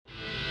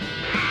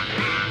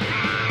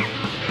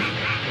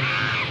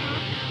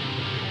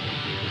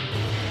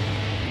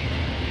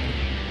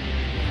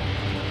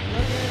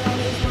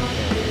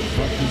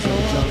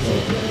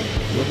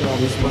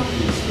This One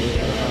Piece. One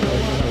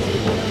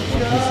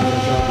Piece in the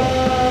jungle.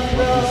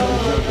 One Piece in the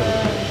jungle.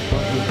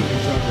 One Piece in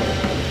the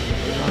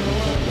jungle.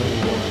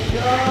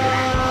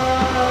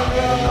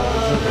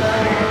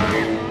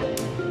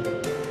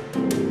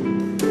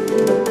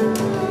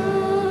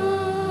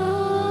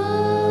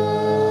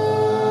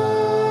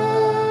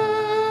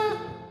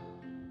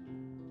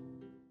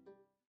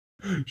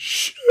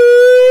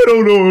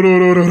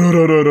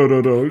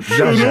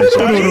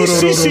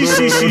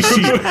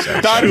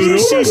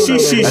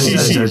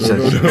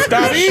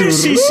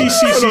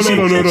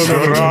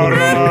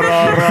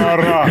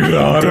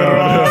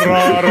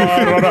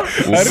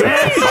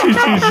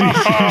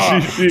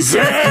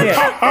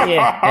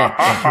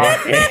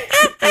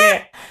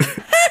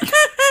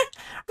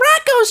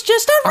 Rocco's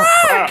just a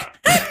rock.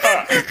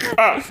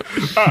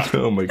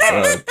 Oh my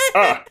god.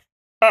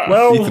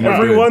 Well, Ethan, we're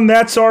everyone,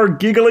 that's our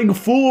Giggling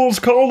Fools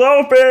cold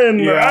open.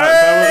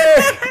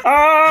 Yeah,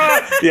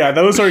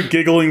 those are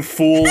Giggling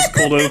Fools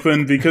cold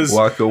open because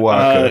Waka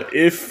waka.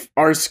 if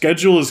our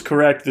schedule is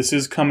correct, this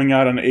is coming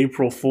out on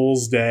April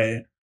Fool's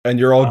Day. And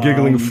you're all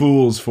giggling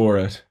fools for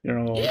it. You're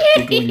all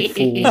Giggling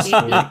Fools.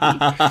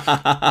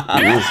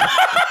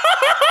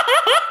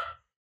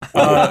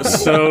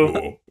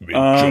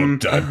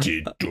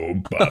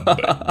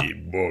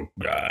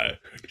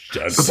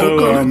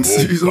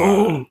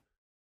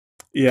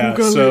 Yeah,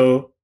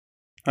 so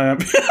Ham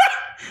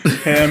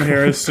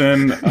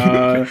Harrison,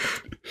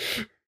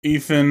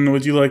 Ethan,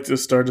 would you like to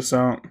start us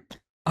out?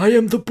 I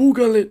am the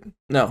Boogalit.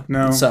 No.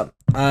 What's up?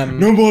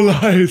 No more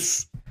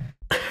lies.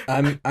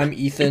 I'm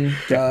Ethan,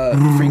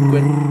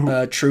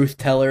 frequent truth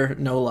teller,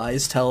 no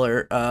lies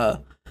teller,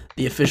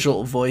 the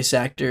official voice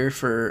actor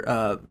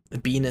for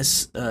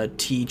Venus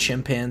T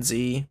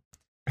Chimpanzee,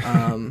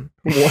 and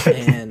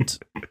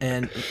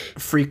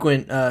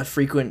frequent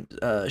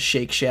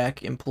Shake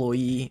Shack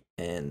employee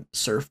and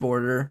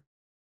surfboarder.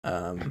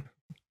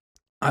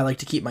 I like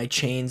to keep my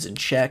chains in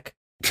check.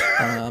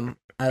 I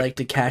like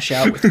to cash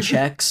out with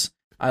checks.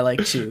 I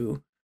like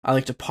to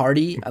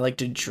party. I like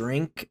to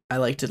drink. I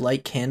like to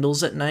light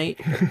candles at night.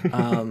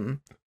 I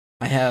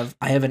have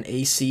an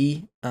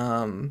AC.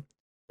 I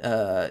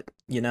like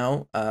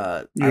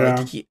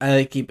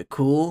to keep it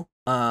cool.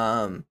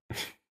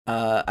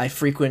 I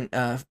frequent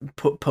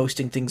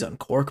posting things on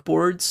cork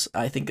boards.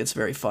 I think it's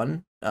very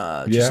fun.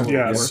 Just a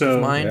little work of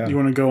mine. You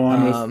want to go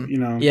on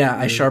with,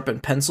 I sharpen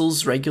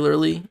pencils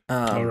regularly.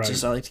 right.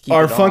 Just I like to keep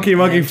Our it funky on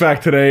monkey edge.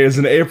 fact today is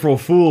an April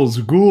Fool's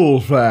ghoul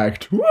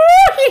fact.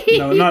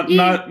 No,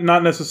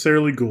 not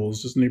necessarily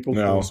ghouls, just an April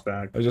No. Fool's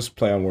fact. I just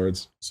play on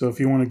words. So if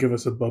you want to give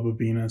us a Bubba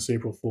Venus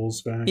April Fool's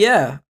fact.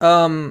 Yeah.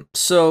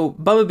 So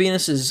Bubba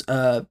Venus's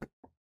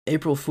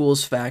April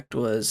Fool's fact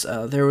was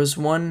there was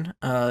one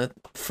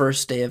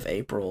first day of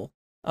April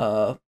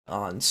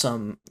on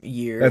some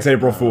year. That's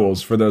April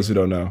Fool's, for those who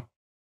don't know.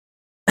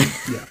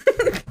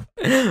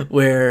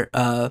 where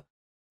For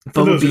Bubba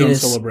those who don't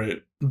Venus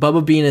celebrate.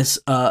 Bubba Venus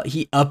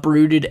he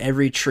uprooted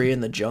every tree in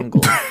the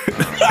jungle.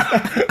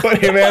 But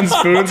hey man,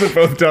 Spoons have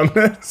both done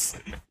this.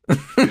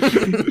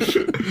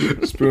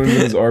 Spoons and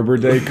his Arbor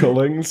Day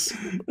cullings.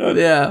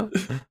 Yeah,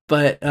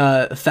 but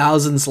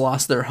thousands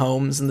lost their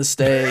homes in this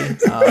day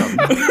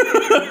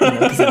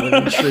because they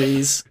live in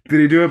trees. Did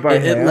he do it by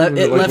It hand?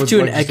 left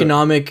to an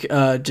economic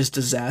just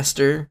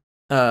disaster.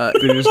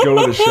 Did he just go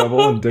with a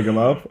shovel and dig them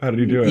up? How did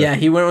he do it? Yeah,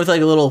 he went with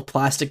like a little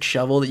plastic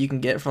shovel that you can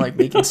get for like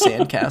making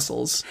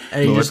sandcastles,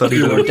 and he I just thought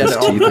he worked like his at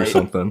it all teeth or night.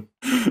 something.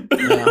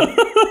 Yeah.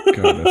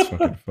 God, that's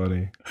fucking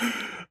funny.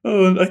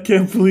 Oh, I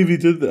can't believe he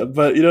did that.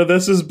 But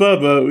this is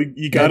Bubba.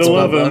 You gotta That's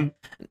love Bubba. him.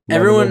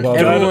 Everyone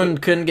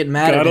Bubba. couldn't get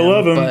mad at Gotta him,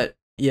 love him. but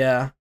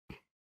yeah,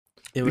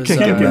 it was. can't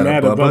Can't get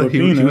mad at Bubba He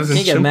Venus. was in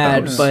Can't get Chimp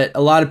mad, House. but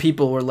a lot of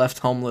people were left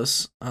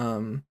homeless.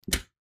 And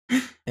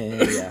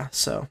yeah,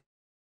 so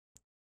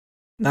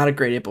not a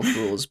great April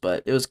Fool's,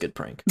 but it was a good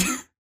prank.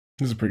 This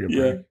is a pretty good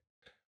Yeah. break.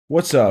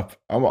 What's up?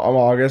 I'm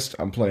August.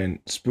 I'm playing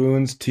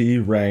Spoons T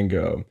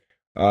Rango.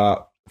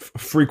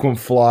 Frequent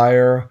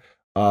flyer,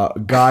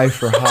 guy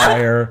for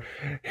hire,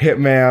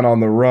 hitman on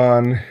the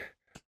run.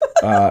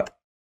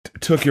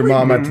 Took your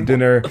mom out to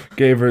dinner,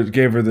 gave her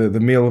the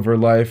meal of her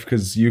life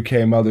because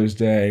UK Mother's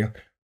Day.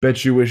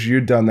 Bet you wish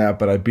you'd done that,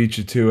 but I beat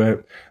you to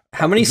it.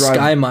 How many Drive-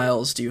 sky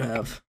miles do you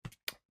have?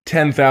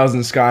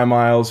 10,000 Sky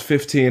Miles,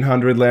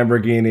 1,500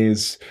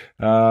 Lamborghinis.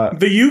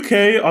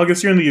 The UK,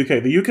 August, you're in the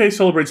UK. The UK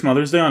celebrates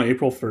Mother's Day on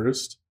April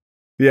 1st.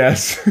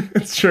 Yes,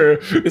 it's true.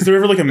 Is there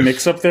ever like a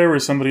mix up there where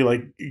somebody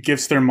like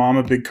gifts their mom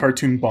a big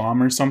cartoon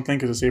bomb or something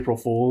because it's April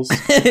Fool's?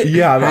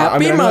 Yeah,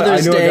 Happy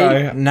Mother's I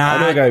Day. I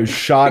know a guy who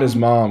shot his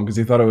mom because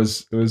he thought it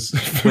was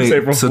Wait,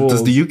 April so Fool's.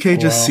 does the UK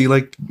just Wow. see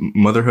like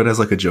motherhood as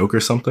like a joke or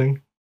something?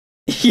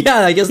 Yeah,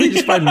 I guess they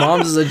just find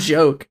moms as a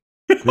joke.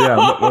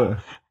 Yeah.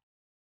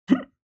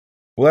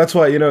 Well, that's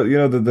why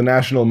the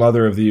national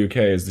mother of the UK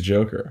is the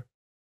Joker.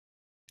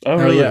 Oh, Oh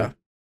really? yeah.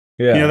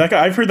 Yeah, That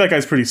guy. I've heard that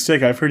guy's pretty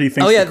sick. I've heard he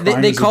thinks. Oh yeah, the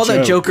crime they is a call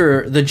that joke.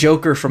 Joker the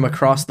Joker from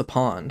across the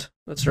pond.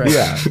 That's right.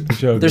 yeah.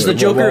 Joker. There's the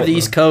Joker of the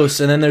East Coast,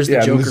 and then there's the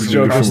Yeah, Joker this is from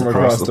Joker across from the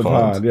across pond. the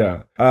pond.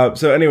 Yeah.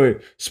 So anyway,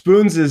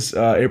 Spoons is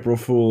April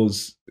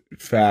Fool's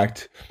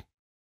fact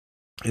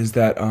is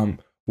that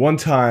one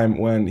time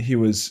when he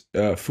was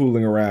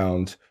fooling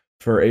around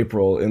for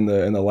April in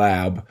the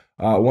lab,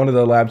 one of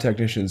the lab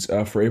technicians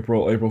for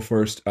April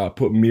 1st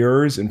put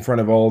mirrors in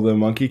front of all the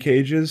monkey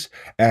cages,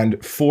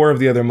 and 4 of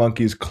the other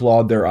monkeys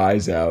clawed their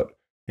eyes out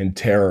in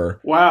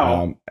terror.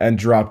 Wow. And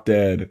dropped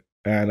dead.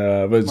 And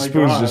but My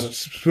Spoons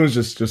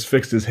God. just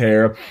fixed his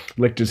hair,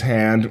 licked his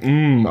hand.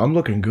 I'm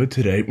looking good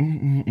today.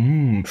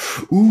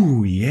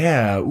 Ooh,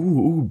 yeah.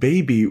 Ooh,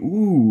 baby.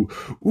 Ooh,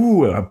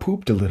 I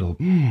pooped a little.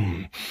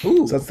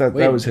 Ooh, So that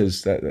wait. was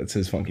that's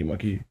his funky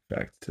monkey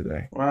fact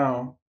today.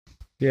 Wow.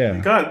 Yeah.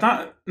 God,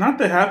 not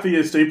the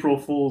happiest April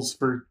Fools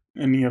for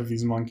any of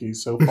these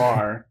monkeys so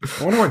far.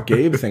 I wonder what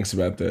Gabe thinks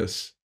about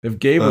this. If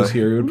Gabe was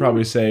here, he would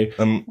probably say,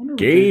 I wonder what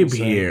Gabe would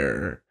say.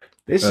 here.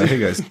 This Hey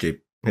guys, Gabe.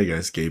 Hey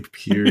guys, Gabe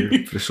here,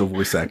 official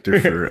voice actor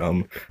for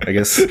I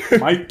guess.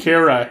 Mike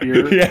Kara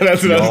here. Yeah,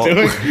 that's what I was Y'all-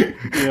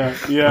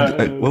 doing.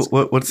 Yeah.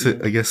 What's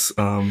it? I guess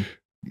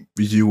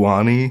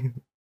Yuani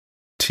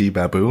T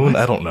Baboon.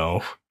 I don't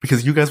know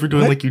because you guys were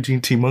doing What? like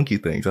Eugene T Monkey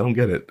things. I don't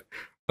get it.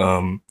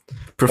 I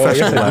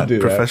Professional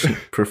did do that.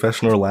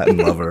 professional Latin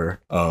lover.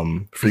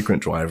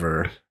 Frequent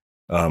driver.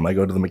 I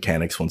go to the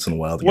mechanics once in a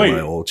while to Wait. get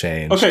my oil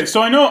changed. Okay,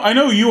 so I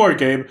know you are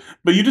Gabe,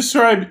 but you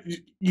describe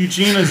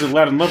Eugene as a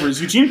Latin lover.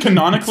 Is Eugene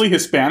canonically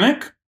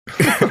Hispanic?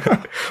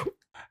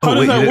 How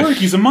does that work?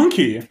 He's a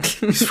monkey.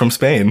 He's from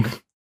Spain.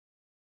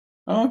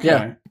 Oh, okay.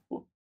 Yeah.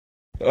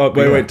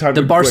 Wait. Time,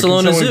 The wait,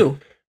 Barcelona can someone- Zoo.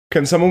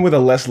 Can someone with a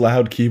less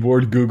loud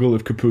keyboard Google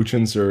if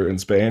capuchins are in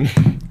Spain?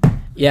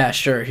 Yeah,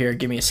 sure. Here,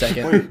 give me a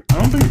second. Wait, I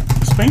don't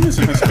think Spain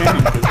isn't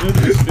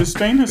Hispanic. Is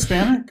Spain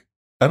Hispanic?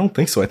 I don't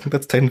think so. I think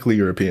that's technically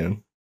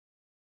European.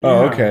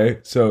 Oh, Yeah. okay.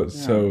 So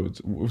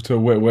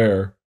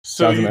where?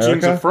 So South Eugene's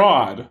America? a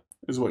fraud,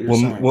 is what you're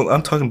saying. Well,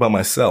 I'm talking about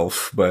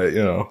myself, but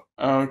you know,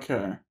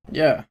 Okay.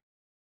 Yeah.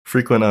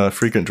 frequent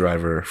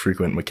driver,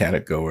 frequent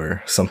mechanic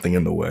goer, something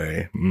in the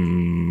way.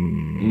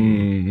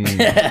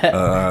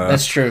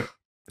 That's true.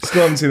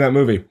 Still haven't seen that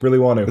movie. Really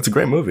want to. It's a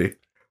great movie.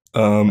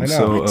 know.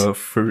 So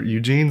for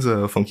Eugene's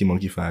funky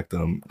monkey fact,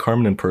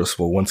 Carmen and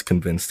Percival once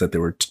convinced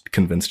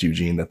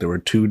Eugene that there were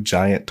 2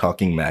 giant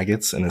talking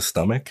maggots in his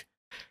stomach.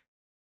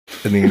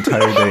 And the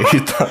entire day he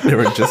thought there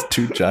were just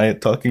 2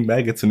 giant talking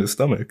maggots in his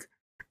stomach.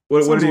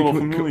 What Sounds do a you,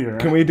 little can, familiar.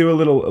 can we do a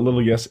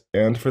little yes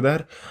and for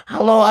that?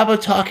 Hello, I'm a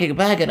talking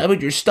maggot. I'm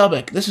in your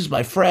stomach. This is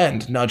my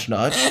friend. Nudge,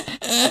 nudge.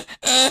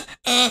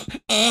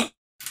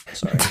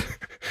 Sorry.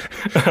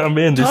 Oh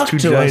man, there's Talk 2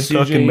 to giant us,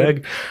 talking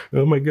Eugene.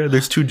 Oh my god,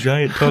 there's 2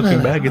 giant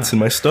talking maggots in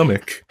my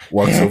stomach.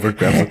 Walks over,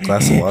 grabs a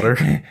glass of water.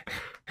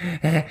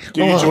 Did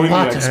you join the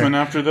X-Men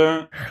after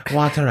that?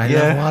 Water, I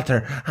Yeah. love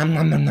water. Nom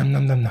nom nom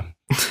nom nom nom.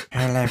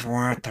 I love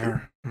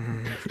water.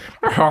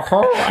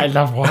 I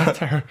love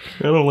water.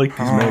 I don't like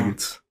these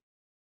maggots.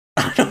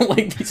 I don't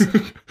like these.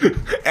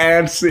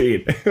 And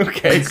scene.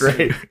 Okay,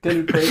 great.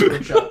 Gonna be crazy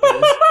for shot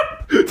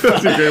this.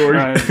 That's a great word.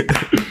 Right.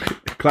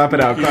 Clap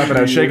it out,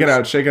 shake it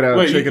out, shake it out,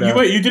 Wait, shake it out.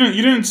 wait, you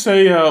didn't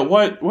say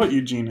what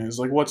Eugene is.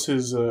 Like, what's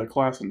his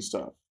class and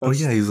stuff? Oh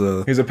yeah, he's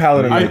a. He's a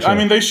paladin. nature. I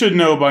mean, they should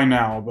know by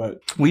now, but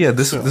Well, yeah,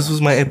 this So-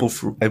 was my April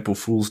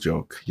Fool's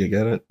joke. You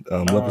get it?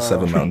 Level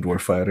 7 Mountain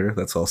Dwarf Fighter.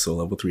 That's also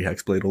level 3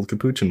 Hexblade Old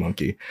Capuchin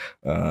Monkey.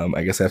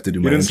 I guess I have to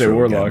do my didn't say intro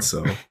Warlock. again.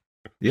 So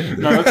yeah,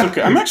 no, that's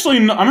okay. I'm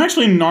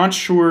actually not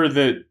sure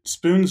that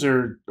Spoons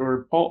or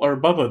Paul or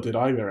Bubba did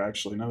either.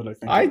 Actually, now that I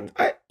think of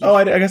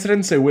it. I guess I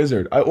didn't say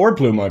wizard. Or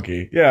blue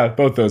monkey. Yeah,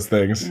 both those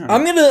things. Yeah.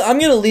 I'm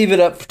gonna leave it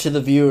up to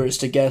the viewers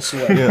to guess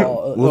what yeah.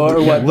 Paul, Look,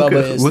 or what look Bubba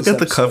at, is. look this at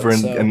the cover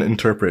episode, so- and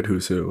interpret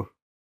who's who.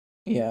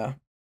 yeah.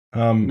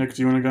 Nick,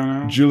 do you want to go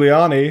now?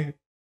 Giuliani.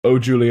 Oh,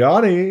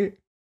 Giuliani.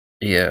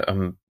 Yeah,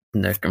 I'm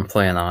Nick. I'm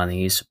playing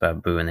Ani's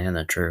Baboon and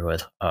a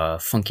Druid.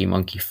 Funky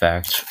monkey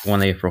fact: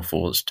 one April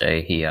Fool's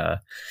Day,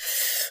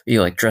 he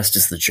like dressed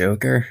as the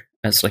Joker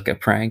as like a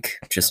prank,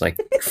 just like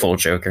full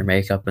Joker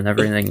makeup and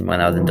everything.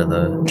 Went out into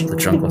the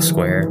jungle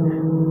square.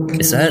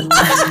 Is that?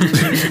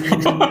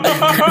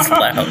 That's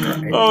loud,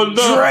 right? Oh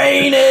no!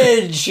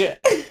 Drainage.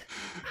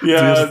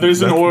 Yeah, Dude,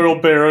 there's an that's- oil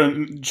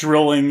baron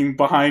drilling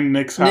behind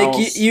Nick's house.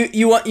 Nick,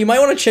 you might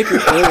want to check your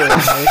oil.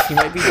 Nick. You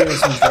might be doing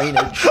some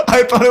drainage.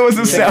 I thought it was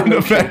a Yeah. sound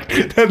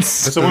effect. That's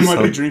Someone might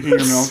be sounds- drinking your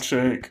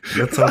milkshake.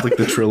 That sounds like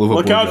the trill of a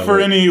Look out bull for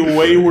belly. any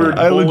wayward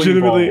I bowling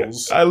legitimately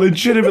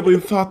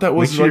balls. thought that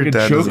was Make sure like your a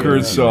dad doesn't Joker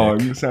listen, song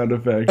Nick. sound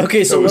effect.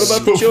 Okay, so That what was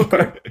about the so Joker?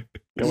 funny.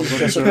 Yeah, what about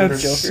Dress the up Joker?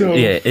 as Joker? so-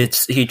 Yeah,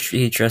 it's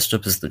he dressed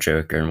up as the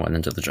Joker and went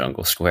into the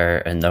jungle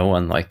square, and no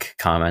one like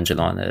commented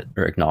on it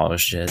or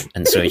acknowledged it,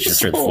 and so he just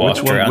sort of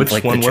walked one- around which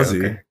like one the was he?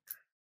 Joker.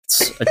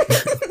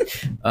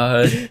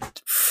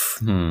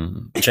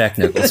 Jack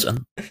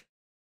Nicholson.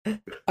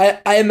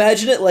 I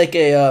imagine it like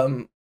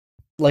a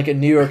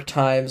New York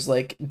Times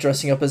like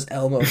dressing up as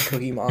Elmo and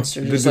Cookie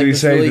Monster. Did, Just did like he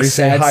this say? really Did he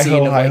say sad hi scene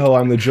ho, of hi like ho?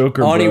 I'm the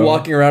Joker, Ani bro.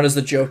 walking around as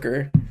the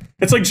Joker.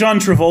 It's like John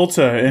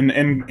Travolta in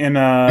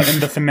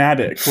The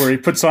Fanatic, where he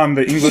puts on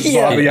the English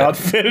Yeah. Bobby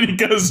outfit and he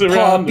goes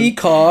around.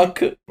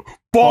 Poppycock.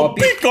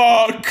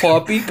 Poppycock.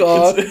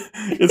 Poppycock.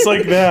 It's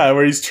like that,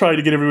 where he's trying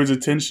to get everyone's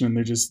attention, and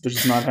they're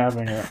just not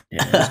having it.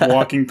 Yeah. Just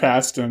walking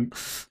past him.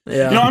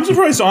 Yeah. You know, I'm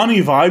surprised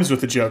Ani vibes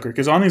with the Joker,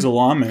 because Ani's a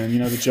lawman, and you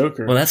know the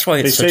Joker. Well, that's why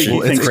it's They such say he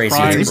a thinks crazy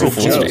crime April is a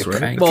Fool's joke, Day right?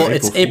 prank. well, April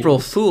it's Fool's. April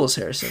Fool's,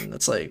 Harrison.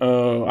 That's like,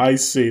 Oh, I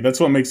see. That's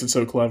what makes it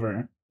so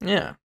clever.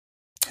 yeah.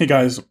 Hey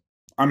guys,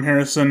 I'm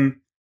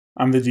Harrison.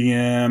 I'm the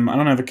DM. I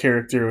don't have a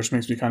character, which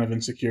makes me kind of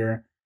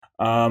insecure.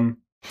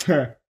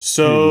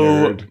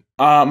 So,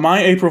 my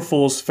April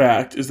Fool's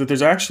fact is that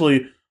there's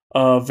actually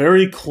a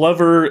very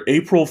clever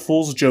April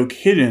Fool's joke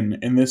hidden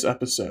in this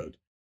episode.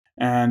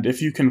 And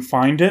if you can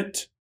find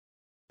it,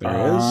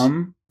 There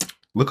is.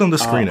 Look on the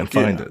screen and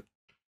find yeah. it.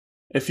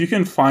 If you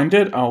can find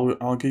it,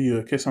 I'll give you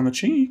a kiss on the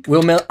cheek.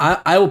 We'll mail.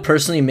 I will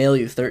personally mail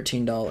you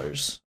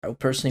 $13. I will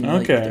personally mail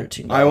you Okay.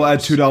 $13. I will add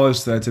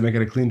 $2 to that to make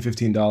it a clean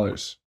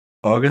 $15.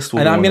 August will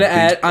And go I'm on gonna a big-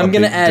 add. I'm a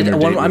gonna big add dinner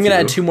one. date I'm with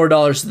gonna you. add $2 more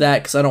to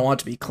that because I don't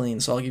want it to be clean.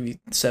 So I'll give you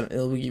seven.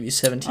 It'll give you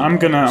 $17. I'm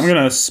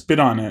gonna spit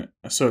on it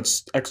so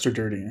it's extra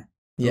dirty.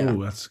 Yeah.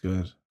 Ooh, that's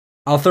good.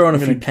 I'll throw in a I'm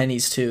few gonna-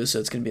 pennies too, so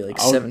it's gonna be like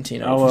I'll-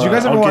 17. I'll, Did you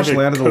guys ever I'll watch give it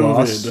Land of the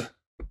Lost? COVID.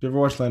 Did you ever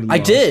watch Land of the I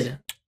Lost? did.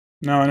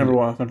 No, I never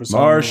watched. Never saw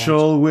Land of the Lost.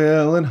 Marshall,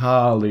 Will, and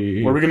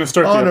Holly. Were we gonna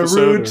start on the a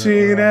episode?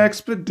 routine or,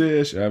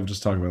 expedition. I'm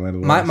just talking about Land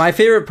of the Lost. My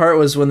favorite part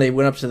was when they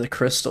went up to the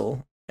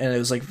crystal and it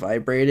was like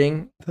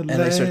vibrating, The and they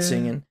started land-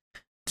 singing.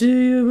 Do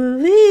you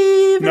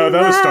believe? No, in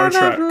that was Star love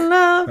Trek. of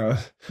love?" Uh,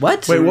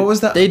 What? wait, what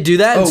was that? They do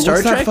that in Star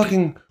what's Trek? that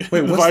fucking?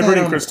 Wait, the what's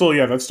vibrating that, crystal?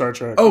 Yeah, that's Star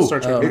Trek. Oh, Star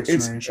Trek oh. Next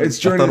It's Generation. it's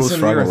Journey I to thought the it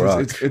Center was of the Fraggle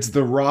Earth. Rock. It's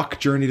the Rock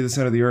Journey to the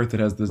Center of the Earth that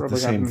has the Probably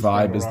same happens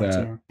vibe Fraggle as Rock,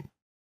 that. too.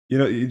 You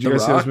know, did you The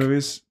guys see Rock? those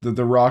movies?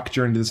 The Rock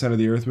Journey to the Center of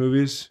the Earth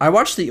movies? I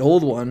watched the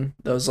old one.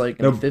 That was like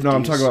in No, the 50s. no,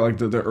 I'm talking about like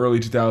the early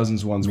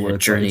 2000s ones where Yeah,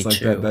 it's Journey like, it's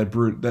 2. like that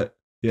brute that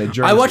yeah.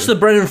 Journey I watched to- the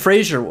Brendan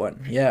Fraser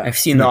one. Yeah. I've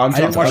seen. No, I'm I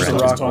didn't talking watch about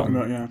The That's what I was Rock talking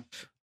one. about. Yeah.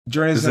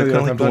 Journey to the Is Center of it the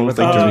kinda Earth. like I'm the talking one about with,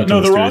 the like, Journey Journey to to No,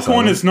 the Mysterious Rock one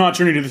Island? is not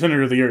Journey to the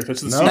Center of the Earth.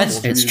 It's the No? sequel,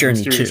 That's- it's to Journey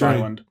Mysterious 2.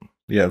 Island.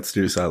 Yeah, it's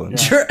Mysterious Island.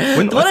 Sure.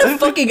 When- What I a think-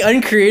 fucking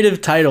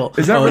uncreative title.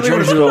 Is that really what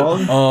it's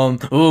Journey-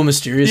 called? Oh,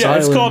 Mysterious Yeah,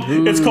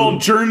 Island. it's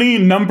called Journey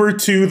Number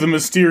 2: The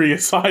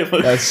Mysterious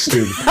Island. That's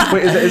stupid.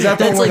 Wait, is that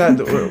the That's one like-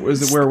 that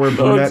is it where Oh,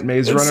 brunette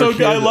maze runner it's so kid?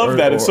 good. I love or-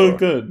 that. It's so or-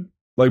 good.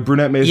 Like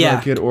brunette maze Yeah.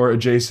 runner kid or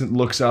adjacent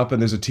looks up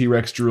and there's a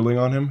T-Rex drooling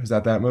on him. Is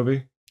that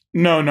movie?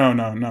 No. There's No,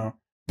 not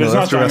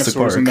that's Jurassic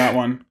dinosaurs in Park. that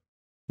one.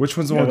 Which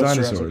one's the Yeah, one with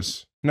that's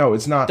dinosaurs? No,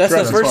 it's not. That's the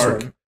Jurassic first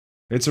Park. one.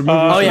 It's a movie.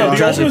 Oh, yeah, no,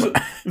 Jurassic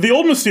the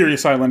old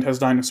Mysterious Island has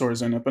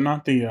dinosaurs in it, but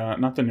not the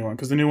new one,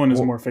 because the new one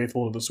is more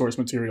faithful to the source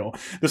material.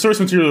 The source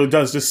material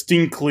does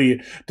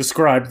distinctly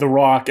describe The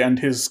Rock and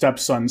his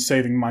stepson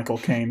saving Michael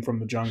Caine from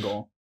the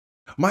jungle.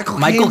 Michael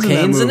Michael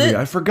Caine's in that movie. it?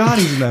 I forgot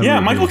he's in that Yeah,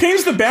 movie. Michael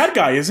Caine's the bad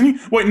guy, isn't he?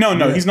 Wait, no,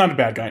 Yeah. he's not a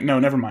bad guy. No,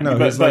 never mind. No,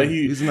 but he's like-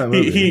 he, he's in that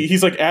movie.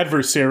 he's like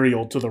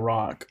adversarial to The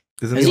Rock.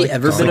 Isn't Has he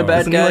ever been a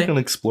bad Isn't he like guy? an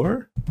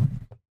explorer?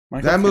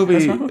 Michael That movie-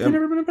 Has Michael Caine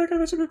ever been a bad guy?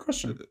 That's a good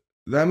question.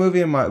 That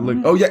movie in my like,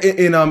 oh yeah,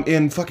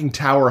 in fucking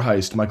Tower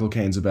Heist, Michael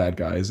Caine's a bad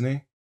guy, isn't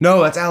he?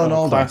 No, that's Alan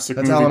Alda. Classic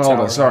That's movie, Alan Alda.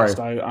 Tower Sorry,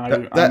 Heist. I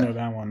That- know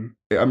that one.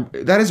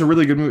 that is a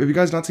really good movie. Have you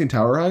guys not seen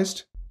Tower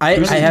Heist? I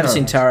Who's seen have Tower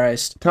seen Heist? Tower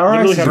Heist. Tower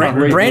Literally Heist is have a not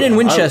great read Brandon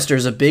movie. Winchester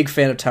is a big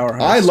fan of Tower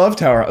Heist. I love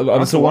Tower.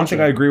 have So to one watch thing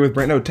it. I agree with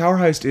Brandon. No, Tower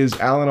Heist is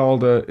Alan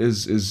Alda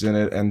is in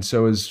it, and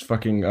so is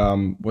fucking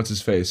what's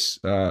his face?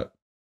 Night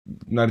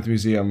at the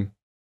Museum,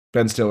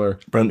 Ben Stiller.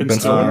 Ben Ben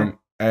Stiller.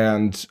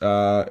 And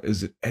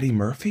is it Eddie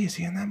Murphy? Is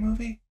he in that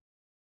movie?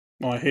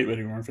 Well, I hate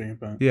Eddie Murphy,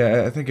 but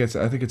Yeah, I think it's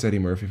Eddie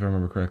Murphy if I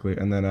remember correctly.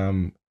 And then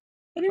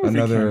Eddie Murphy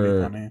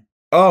another- can be funny.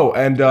 oh,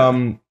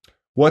 and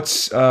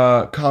what's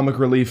comic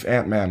relief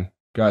Ant-Man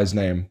guy's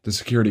name? The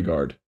security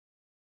guard.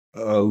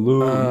 Lou.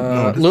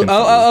 no, Lu-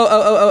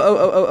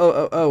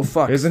 oh,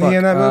 fuck. Isn't fuck. he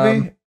in that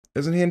movie?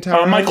 Isn't he in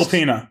Tower Michael Heist?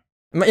 Pena.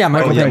 Yeah,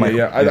 Michael Oh, yeah, Pena.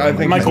 Michael- I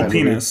think Michael he's in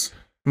that movie. Penis.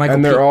 Michael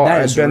And they're Pena. all That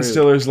and is Ben rude.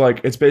 Stiller's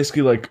like it's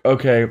basically like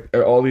okay,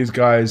 all these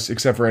guys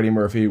except for Eddie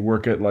Murphy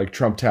work at like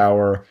Trump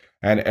Tower,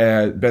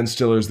 and Ben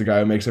Stiller's the guy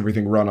who makes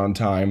everything run on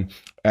time,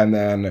 and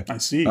then I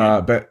see.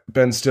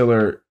 Ben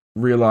Stiller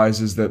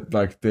realizes that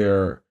like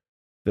that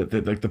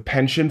like the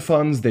pension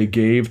funds they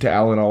gave to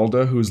Alan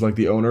Alda, who's like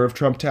the owner of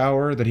Trump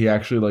Tower, that he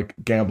actually like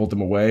gambled them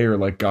away or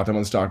like got them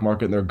on the stock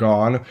market and they're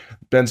gone.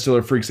 Ben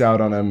Stiller freaks out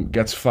on him,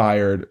 gets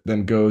fired,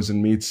 then goes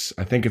and meets,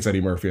 I think it's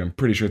Eddie Murphy, I'm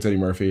pretty sure it's Eddie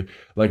Murphy,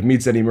 like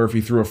meets Eddie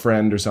Murphy through a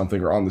friend or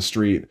something or on the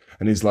street.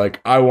 And he's like,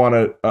 I want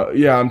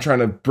to, I'm trying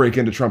to break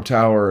into Trump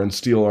Tower and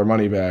steal our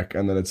money back.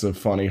 And then it's a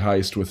funny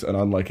heist with an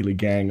unlikely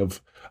gang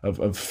of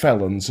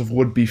felons, of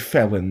would-be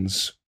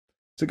felons.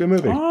 It's a good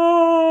movie.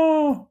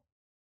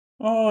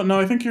 Oh no,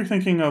 I think you're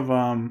thinking of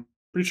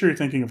pretty sure you're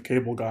thinking of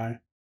Cable Guy.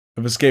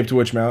 Of Escape to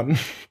Witch Mountain.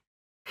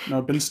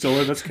 No, Ben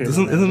Stiller, that's Cable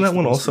Isn't Guy. that That's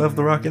one the also have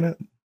The Rock in it?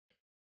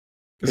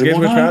 Escape to Cable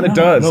Witch Guy? Mountain? It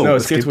does. No,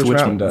 Escape to Witch Witch-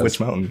 Mountain does. Witch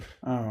Mountain.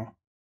 Oh.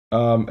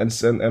 And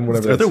whatever.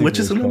 Are that there sequel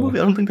witches is in that called. movie?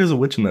 I don't think there's a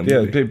witch in that Yeah,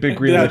 movie. big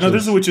green Yeah, witches. no,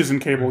 there's the witches in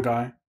Cable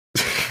Guy.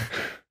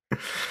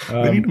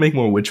 They need to make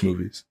more witch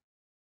movies.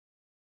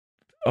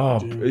 Oh,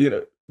 Dude. you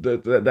know,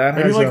 that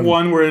Maybe has like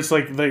one where it's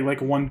like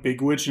one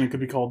big witch and it could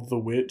be called the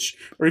witch,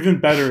 or even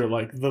better,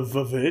 like the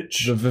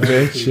Vivitch. the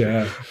Vivitch,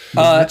 yeah.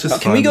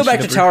 Can we go back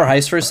to Tower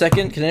Heist for a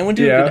second? Can anyone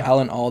do a good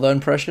Alan Alda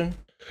impression?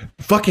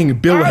 Fucking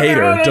Bill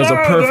Hader does a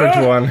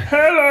perfect one.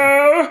 Hello.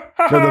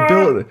 No, the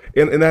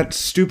Bill in that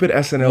stupid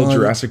SNL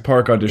Jurassic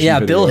Park audition. Yeah,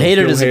 video, Bill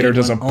Hader does a good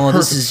does one. a Oh,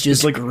 this perfect- is just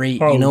it's like,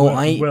 great. oh, You know,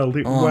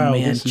 wow,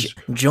 man, this is-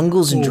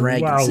 Jungles and oh,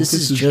 Dragons. wow, this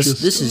is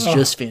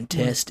just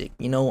fantastic.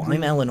 You know,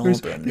 I'm Alan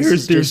Alda. and This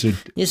is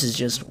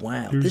just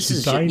wow. This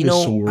is just, you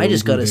know, I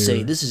just gotta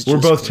say, this is. We're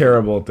just both great.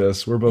 terrible at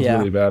this. We're both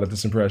really bad at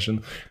this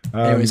impression.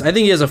 Anyways, I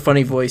think he has a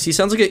funny voice. He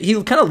sounds like he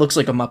kind of looks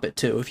like a Muppet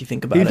too, if you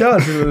think about he it.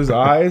 does with his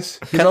eyes.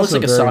 He's Kind of looks also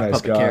like a very sock nice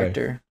puppet guy.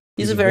 character.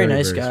 He's a very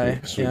nice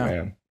guy. Sweet Yeah.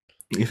 man.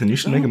 Ethan, you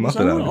should make a Was Muppet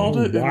Alan out of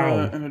Alda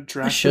it. in a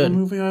Dracula should.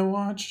 movie I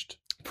watched?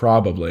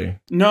 Probably.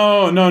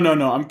 No.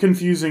 I'm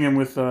confusing him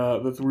with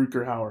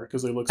Rutger Hauer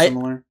because they look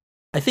similar.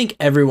 I think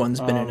everyone's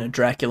been in a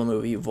Dracula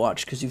movie you've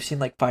watched because you've seen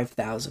like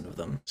 5,000 of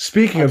them.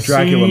 Speaking of I've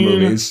Dracula seen-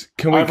 movies,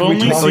 can we I've talk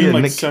only Oh, seen yeah,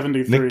 like Nick-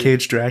 73. Nick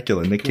Cage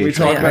Dracula. Nick Can we Cage.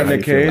 talk Yeah, about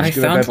Nick Cage? I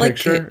Give found, that like,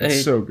 picture.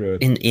 It's so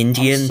good. An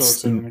Indian so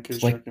excited to make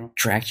Cage like Dracula.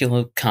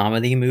 Dracula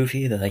comedy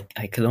movie that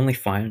I could only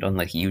find on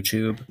like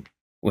YouTube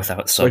without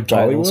Like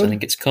subtitles. Bollywood? I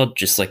think it's called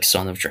just like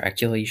Son of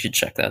Dracula. You should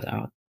check that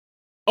out.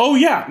 Oh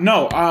yeah,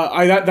 no,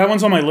 that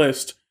one's on my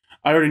list.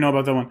 I already know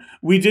about that one.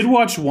 We did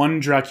watch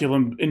one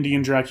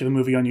Indian Dracula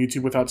movie on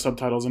YouTube without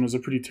subtitles, and it was a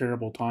pretty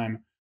terrible time.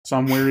 So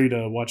I'm wary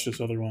to watch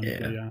this other one. Yeah.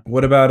 But yeah.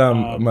 What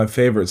about my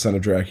favorite Son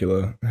of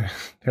Dracula,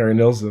 Harry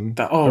Nilsson?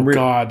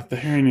 God, the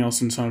Harry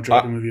Nilsson Son of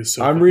Dracula movie is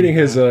so. I'm fucking reading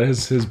bad.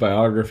 his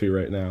biography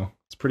right now.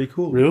 It's pretty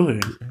cool. Really?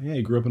 Yeah,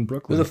 he grew up in Who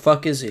Brooklyn. the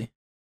fuck is he?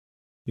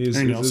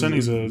 Harry Nilsson.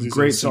 He's a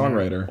great singer,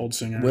 songwriter. old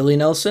singer. Willie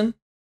Nelson?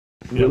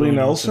 Yeah, Willie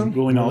Nelson?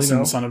 Willie Nelson,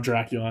 Nelson? Son of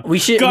Dracula. We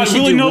should. God, we should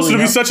Willie do Nelson would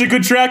be Nel- such a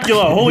good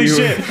Dracula. Holy He would-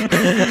 shit! he would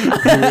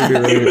be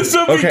really He was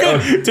so good.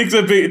 Okay,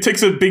 good.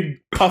 Takes a big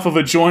puff of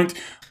a joint.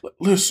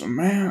 Listen,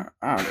 man,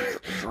 I'm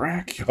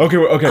Dracula. Okay.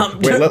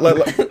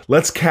 Wait,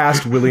 let's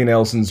cast Willie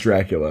Nelson's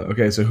Dracula.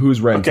 Okay, so who's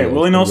Renfield? Okay,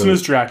 Willie Nelson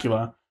is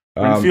Dracula.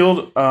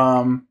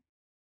 Um,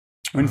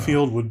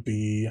 Renfield would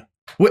be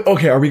Wait,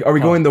 okay, are we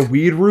going the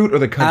weed route or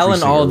the country Alan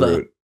singer Alda.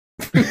 route?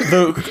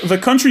 the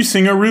country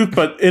singer route,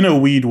 but in a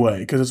weed way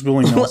because it's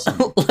Willie Nelson.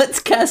 Let's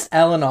cast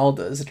Alan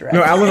Alda as No,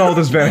 Dracula. Alan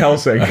Alda's Van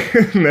Helsing.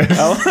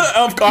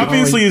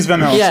 Obviously, he's Van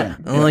Helsing. Yeah.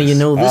 Oh, you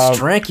know this Um,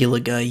 Dracula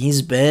guy.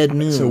 He's bad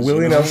news. So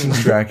Willie you know?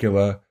 Nelson's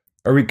Dracula.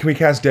 Can we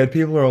cast dead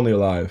people or only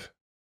alive?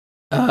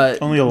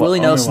 Only Willie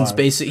Nelson's alive.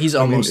 basic. He's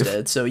I mean, almost if-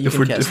 dead. So you If can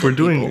we're cast if we're dead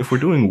doing people. if we're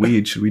doing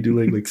weed, should we do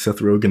like Seth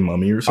Rogen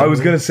Mummy or something? I was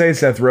gonna say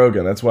Seth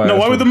Rogen. That's why. No, I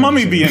why would the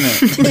mummy be in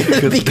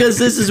it? because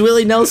this is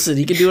Willie Nelson.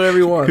 He can do whatever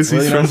he wants. Because he's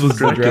Willie friends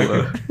with Nelson's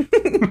Dracula.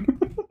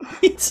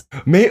 He's-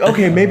 Maybe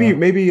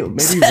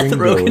Seth Ringo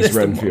Rogen is is the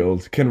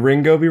Renfield. Can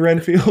Ringo be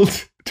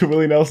Renfield to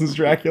Willie Nelson's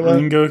Dracula?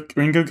 Ringo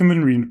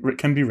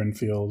can be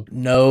Renfield.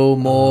 no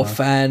more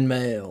fan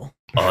mail.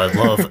 I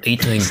love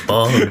eating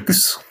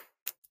bugs.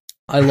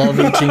 I love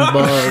eating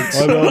bugs.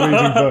 I love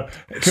eating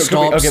bugs.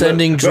 Stop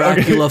sending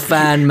Dracula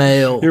fan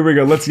mail. Here we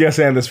go. Let's yes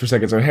and this for a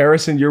second. So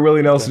Harrison, you're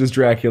Willie Nelson as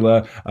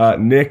Dracula.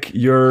 Nick,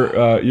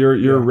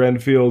 you're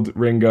Renfield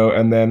Ringo,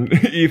 and then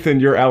Ethan,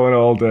 you're Alan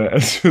Alda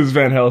as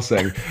Van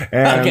Helsing.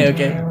 And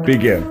Okay.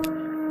 begin.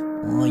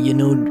 Oh, you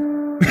know.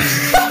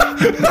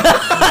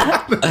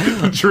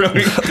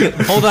 Drilling.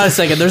 Hold on a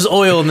second. There's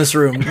oil in this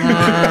room. Can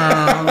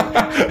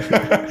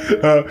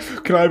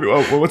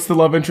I? What's the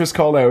love interest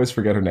called? I always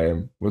forget her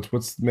name.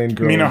 What's the main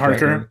girl? Mina in Harker.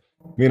 Dracula?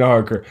 Mina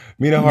Harker.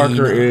 Mina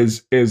Harker Mina.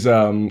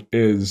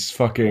 is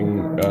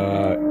fucking.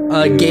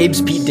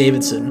 Gabe's Pete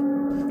Davidson.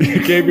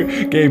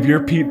 Gabe,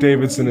 you're Pete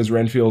Davidson as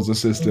Renfield's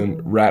assistant,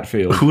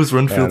 Ratfield. Who is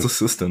Renfield's And-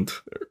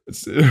 assistant?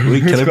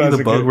 Wait, can I be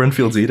the bug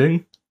Renfield's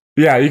eating?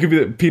 Yeah, you could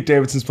be Pete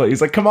Davidson's play.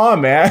 He's like, come on,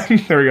 man.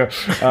 There we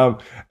go.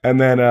 And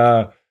then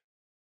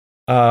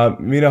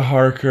Mina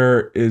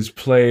Harker is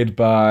played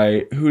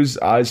by whose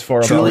eyes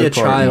far Julia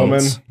apart?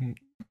 Childs. Woman?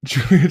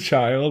 Julia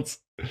Childs.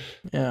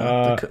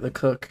 Yeah, the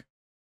cook.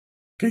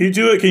 Can you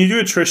do it? Can you do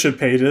a Trisha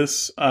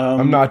Paytas?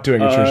 I'm not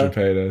doing a Trisha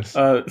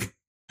Paytas.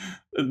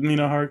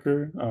 Mina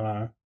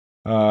Harker.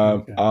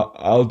 Okay.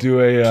 I'll do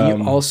a. Can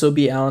you also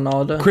be Alan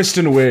Alda?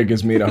 Kristen Wiig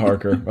is Mina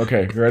Harker.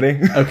 Okay, you ready?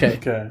 Okay.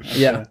 Okay.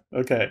 Yeah.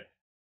 Okay.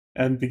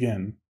 And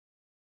begin.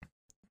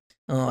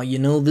 Oh, you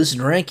know this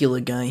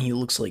Dracula guy. He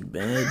looks like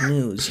bad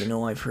news. You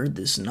know, I've heard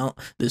this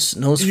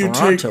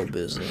Nosferatu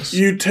business.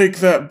 You take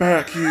that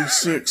back, you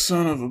sick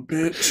son of a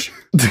bitch.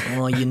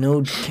 Oh, you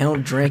know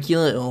Count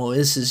Dracula. Oh,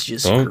 this is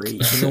just Don't.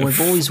 great. You know,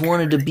 I've always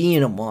wanted to be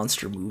in a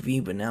monster movie,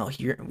 but now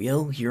here I am. You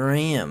know,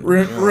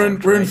 Dracula.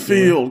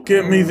 Renfield,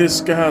 get me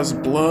this guy's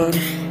blood,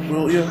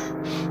 will you?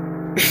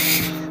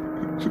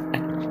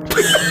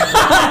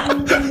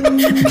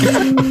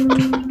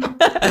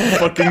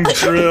 Fucking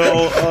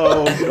drill.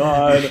 Oh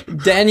god.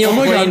 Daniel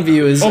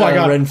Plainview is Oh my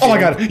god. Renfield. Oh my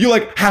god. You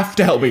like have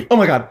to help me. Oh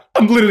my god.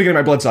 I'm literally getting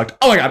my blood sucked.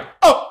 Oh my god.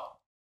 Oh.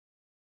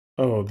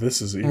 Oh,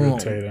 this is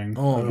irritating.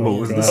 Oh, What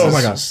was man, this? Oh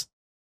my god. is-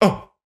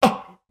 Oh.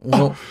 Oh.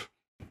 Well,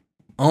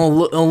 Oh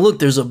look,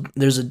 there's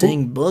a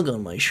dang bug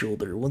on my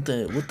shoulder. What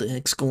the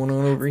heck's going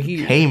on over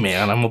here? Hey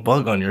man, I'm a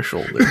bug on your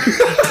shoulder.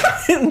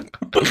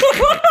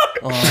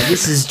 Oh,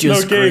 this is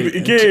just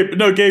great.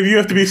 Gabe, you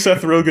have to be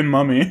Seth Rogen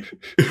mummy.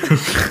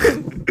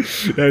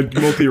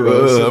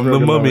 Multi-rose. I'm the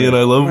mummy and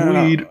I love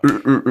weed.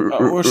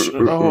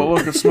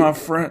 Look, it's my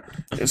friend.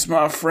 It's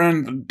my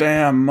friend, the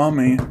damn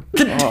mummy.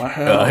 Oh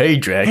hell. Hey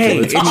Dracula, Hey,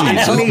 it's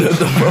it's me, me.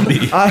 the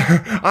mummy.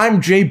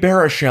 I'm Jay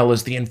Baruchel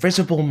as the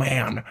Invisible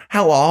Man.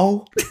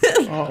 Hello.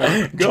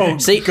 Oh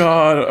Say-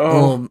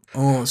 God.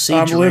 Say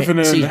I'm living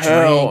in say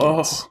hell.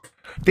 dragons.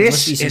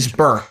 This Must be is some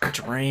Burke.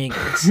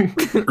 Dragons.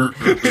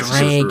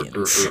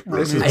 Dragons.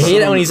 I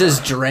hate it when he says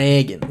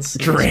dragons.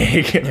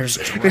 Dragon. There's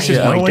This is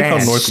Yeah, I my don't like how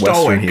dad. Northwestern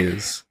Stoic. he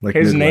is. Like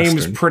His name's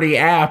Midwestern. pretty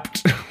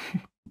apt.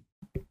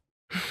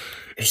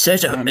 He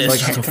says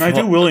Can I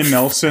do Willie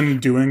Nelson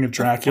doing a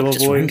Dracula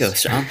Does Ringo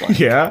voice? sound like?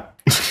 Yeah.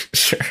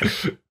 Sure.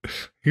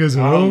 He goes,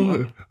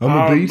 oh, I'm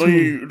a beast.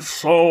 need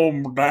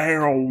some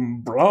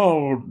damn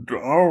blood.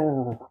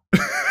 Oh,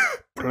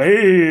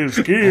 please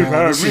give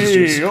Oh, this is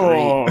just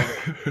your.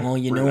 Oh,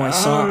 you know, I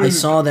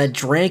saw that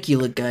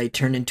Dracula guy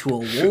turn into a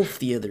wolf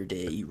the other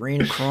day. He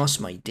ran across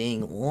my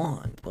dang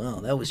lawn.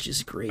 Wow, that was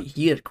just great.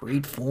 He had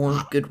great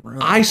form, good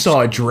run. I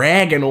saw a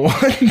dragon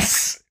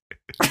once.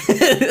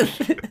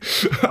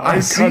 I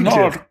seen it.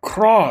 cannot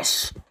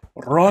cross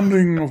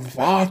running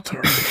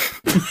water.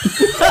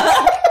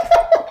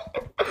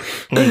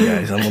 Hey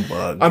guys, I'm a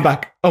bug. I'm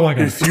back. Oh my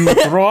god.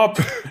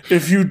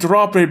 If you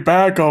drop a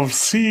bag of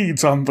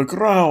seeds on the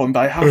ground,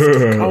 I have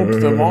to count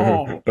them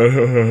all.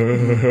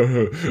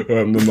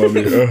 I'm the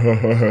mummy.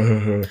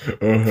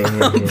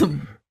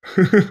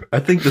 I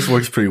think this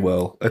works pretty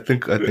well. I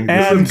think And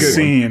this is good.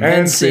 scene.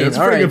 And scene. It's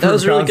All pretty right, good that for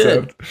was a really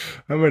good.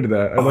 concept. I'm into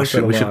that. I Oh like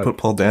shit, that a we should lot. put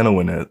Paul Dano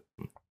in it.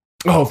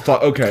 Oh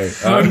fuck. Okay.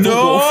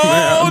 No,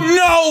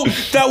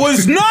 that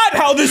was not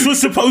how this was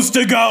supposed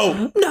to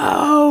go.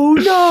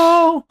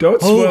 No.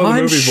 Don't spoil Oh, the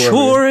I'm movie for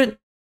sure it.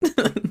 me.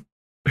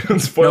 Don't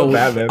spoil No,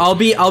 Batman. I'll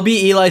be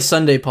Eli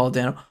Sunday, Paul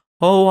Dano.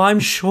 Oh, I'm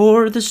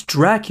sure this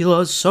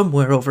Dracula's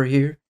somewhere over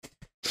here.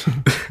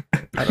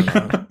 I don't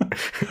know.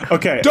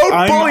 Okay, Don't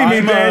bully me,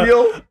 I'm,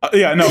 Daniel.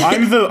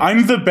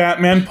 I'm the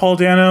Batman, Paul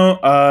Dano,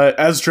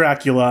 as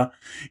Dracula.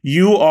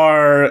 You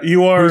are. Who's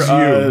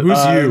you?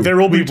 Who's you? There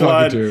will Who be you talking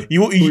blood. to?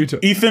 You, Who you ta-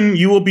 Ethan.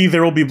 You will be.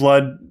 There will be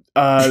blood.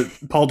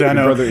 Paul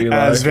Dano brother Eli.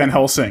 as Van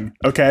Helsing.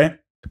 Okay.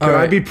 Can I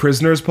Alright. be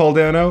prisoners, Paul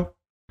Dano?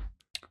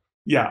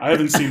 Yeah, I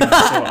haven't seen that,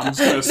 so I'm just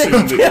gonna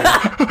assume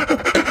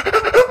that.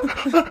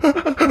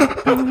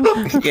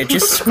 Yeah,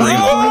 just scream.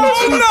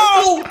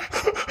 Oh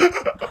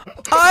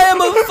I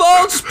am a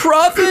false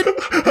prophet,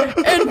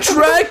 and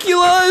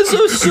Dracula is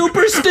a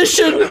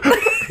superstition.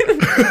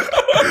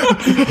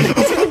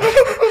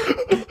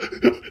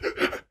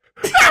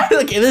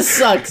 Okay, this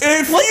sucks.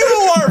 If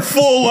you are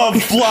full of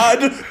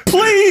blood,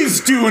 please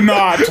do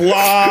not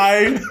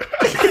lie.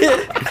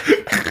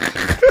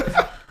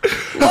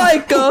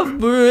 Like a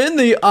in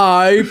the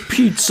eye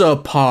pizza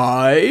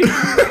pie.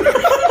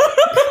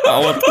 Oh,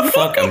 what the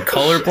fuck? I'm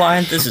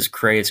colorblind? This is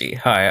crazy.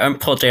 Hi, I'm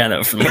Paul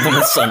Dano from Little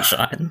Miss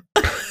Sunshine.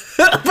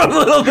 From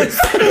Little Miss.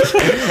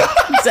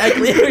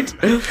 Exactly.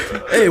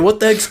 Hey, what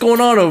the heck's going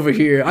on over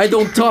here? I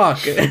don't talk.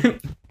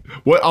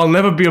 What? I'll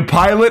never be a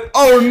pilot?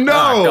 Oh no!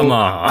 Ah, come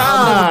on.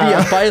 I'll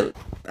never be a pilot.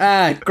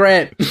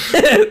 Crap.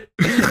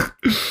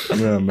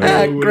 Yeah,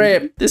 man.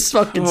 Crap. This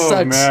fucking Oh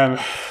sucks. man.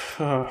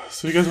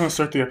 So you guys want to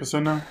start the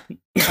episode now?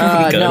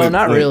 No,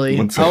 not Wait, really.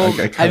 one sec, I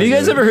kinda Have you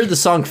guys do. ever heard the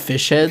song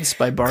Fish Heads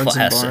by Barnes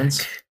and Barnes?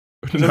 Classic.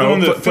 Is that the one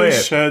that play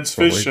fish it. heads,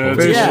 Fish Fish Yeah.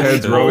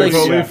 heads, Like- roly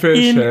poly yeah. fish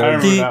In I heads.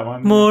 remember the that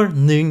one.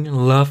 morning,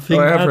 laughing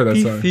Oh, I have heard that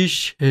happy song.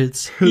 fish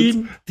heads.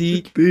 In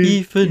the The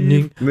evening,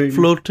 evening.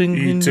 floating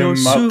in Eat your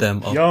 'em up. soup.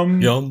 Them up.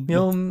 Yum.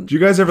 Yum. Did you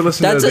guys ever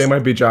listen That's to a- They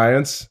Might Be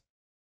Giants?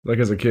 Like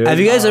as a kid? Have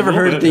you guys A ever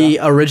little heard bit, the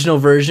original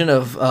version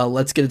of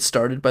 "Let's Get It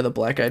Started" by the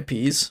Black Eyed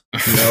Peas? No,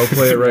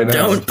 play it right now.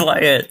 Don't play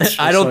it.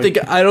 I don't like-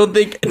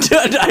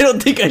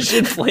 think I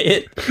should play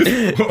it.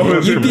 Oh,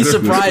 is You'd it be this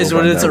surprised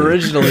what it's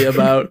originally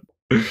about.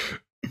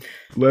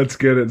 Let's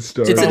get it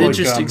started. It's an like,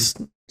 interesting. It's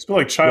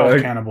like child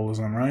Like-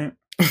 cannibalism, right?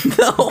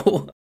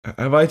 No.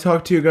 Have I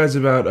talked to you guys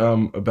about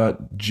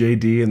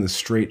JD and the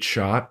Straight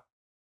Shot?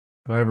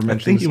 Have I ever I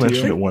mentioned think this you to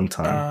mentioned it one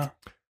time.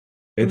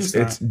 It's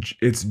What is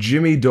it's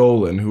Jimmy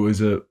Dolan, who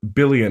is a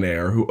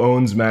billionaire who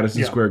owns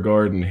Madison Yeah. Square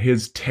Garden,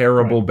 his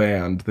terrible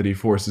band that he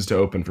forces to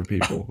open for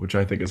people, which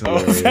I think is Oh,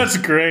 hilarious. that's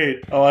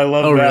great. Oh, I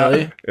love Oh that.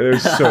 really? They're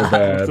so We'll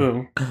have,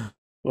 bad.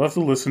 we'll have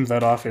to listen to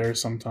that off air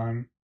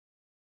sometime.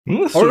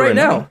 Let's Or do it right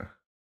now.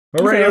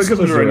 All right, Okay, let's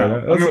let's listen to it right now.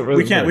 Let's I mean,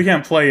 listen we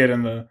can't play it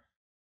in the.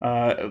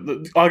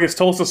 August,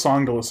 tell us a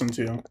song to listen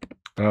to.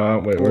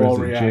 Wait, We'll all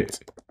where is it?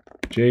 react.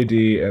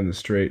 JD and the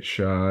Straight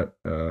Shot.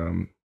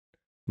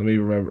 Let me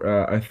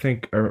remember. I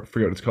think I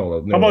forget what it's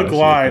called. How about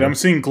Glide? I'm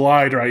seeing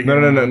Glide right No,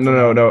 here.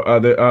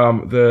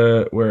 no.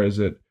 The where is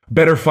it?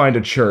 Better Find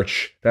a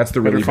Church. That's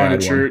the Better really find a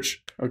bad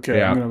church. Okay,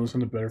 Yeah. I'm gonna listen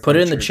to Better. Put Find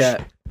it in a the Church.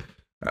 chat.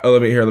 one.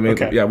 Let me.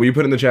 Okay. Yeah, will you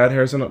put it in the chat,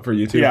 Harrison, for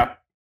YouTube? Yeah.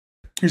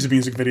 Here's a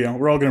music video.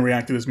 We're all gonna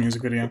react to this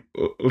music video.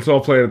 Let's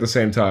all play it at the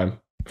same time.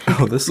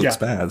 Oh, this looks Yeah.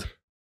 bad.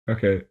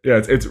 Okay,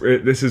 yeah,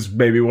 this is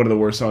maybe one of the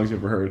worst songs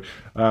you've ever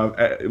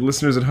heard.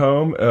 Listeners at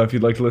home, if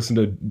you'd like to listen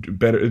to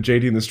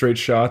JD and the Straight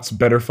Shots,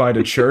 Better Find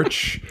a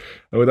Church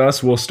with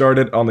us. We'll start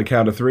it on the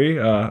count of 3.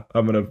 I'm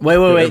gonna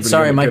Wait.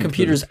 Sorry, my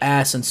computer's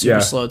ass and super Yeah.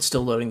 slow. It's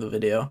still loading the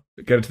video.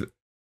 get it.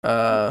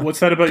 What's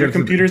that about Get your to the-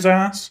 computer's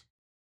ass?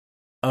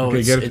 Oh,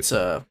 Okay, get it- it's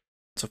a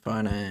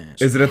fine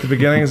ass. Is it at the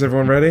beginning? Is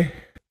everyone ready?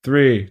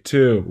 3,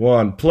 2,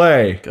 1,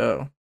 play.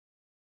 Go.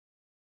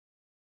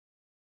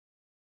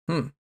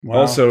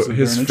 Wow, Also, so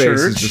his they're face in a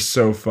is church. just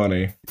so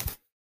funny.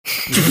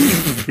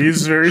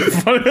 He's very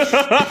funny.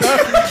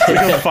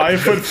 Like a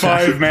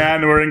 5'5"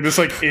 man wearing this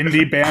like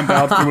indie band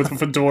outfit with a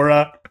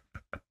fedora.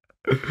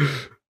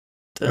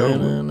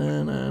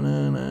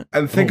 Da-na-na-na-na-na.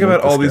 And think Oh, about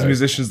look, this all these guy.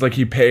 musicians like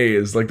he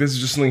pays. Like this is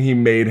just something he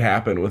made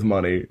happen with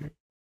money.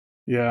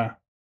 Yeah.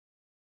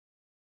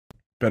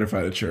 Better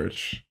Find a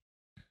Church.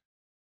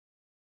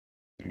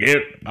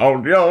 Get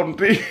on your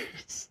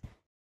knees.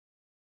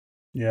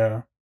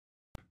 Yeah.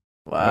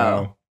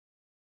 Wow.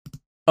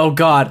 Oh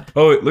God.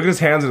 Oh, look at his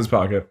hands in his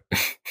pocket.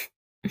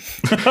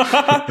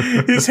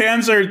 His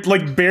hands are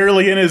like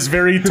barely in his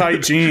very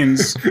tight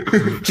jeans,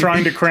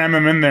 trying to cram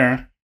him in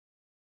there.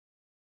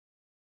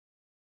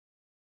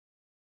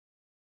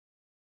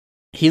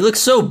 He looks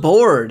so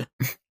bored.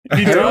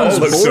 He Everyone's does.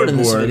 looks bored so in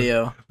this bored.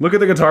 video. Look at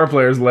the guitar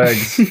player's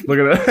legs. Look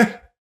at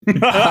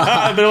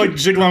that. They're like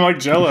jiggling like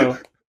jello.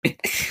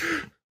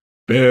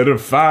 Better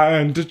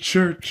find a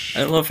church.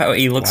 I love how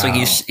he looks like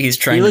Wow. he's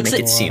trying to looks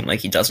make like- it seem like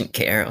he doesn't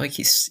care. Like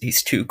he's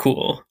too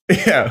cool.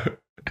 Yeah.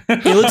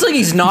 He looks like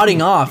he's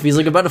nodding off. He's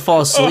like about to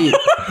fall asleep.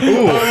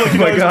 Ooh, look,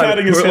 he's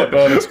patting his hip.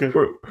 Oh, that's good.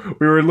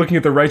 We were looking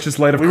at the righteous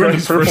light of We were in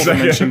the Christ for a purple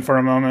dimension second. for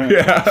a moment.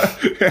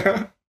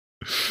 Yeah.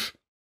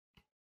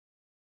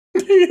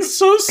 He's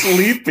so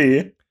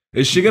sleepy.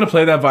 Is she gonna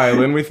play that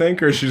violin? We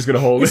think, or is she just gonna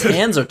hold His it?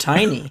 hands are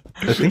tiny.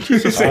 I think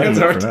he's just His hands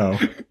on aren't- for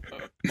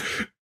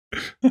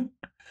now.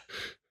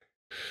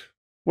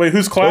 Wait,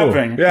 who's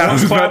clapping? Oh, yeah, I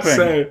was Who's about to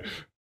clapping? say.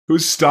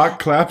 Whose stock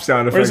clap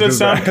sound effect Where's that is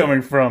sound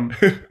coming from?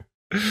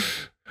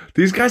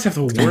 These guys have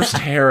the worst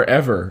hair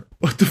ever.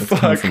 What the Coming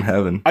fuck? from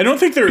heaven. I don't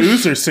think their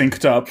ooze are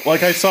synced up.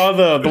 Like I saw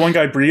the one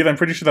guy breathe. I'm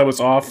pretty sure that was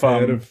off.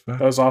 That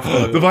was off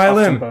The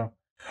violin. off-tempo.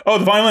 Oh,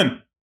 the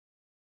violin.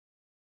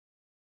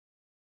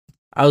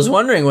 I was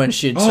wondering when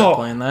she'd Oh. start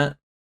playing that.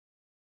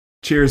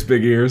 Cheers,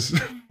 big ears.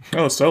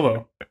 Oh,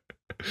 solo.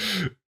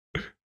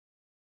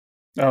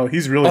 Oh,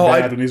 he's really Oh,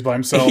 bad when he's by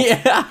himself.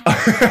 Yeah.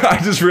 I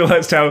just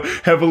realized how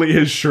heavily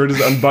his shirt is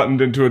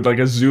unbuttoned into like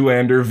a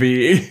Zoolander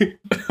V.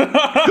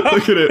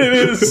 Look at it. It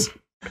is.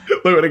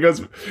 Look when it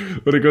goes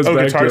Oh,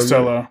 back guitar to him.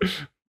 solo.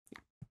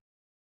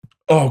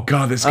 Oh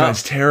god, this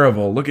guy's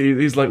terrible. Look at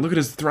he's like look at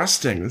his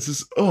thrusting. This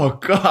is oh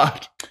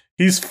god.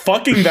 He's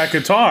fucking that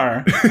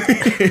guitar.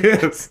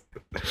 Yes.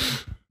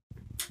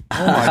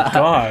 Oh my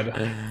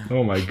god.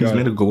 Oh my He's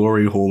made god. a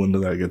glory hole into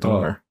that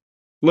guitar.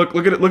 Look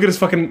at it. Look at his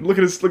fucking look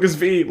at his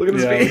V. Look at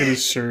his Yeah, V. look at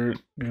his shirt.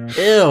 Yeah.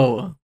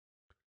 Ew.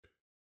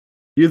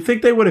 You'd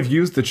think they would have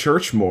used the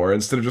church more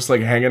instead of just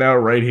like hanging out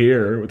right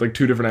here with like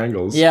two different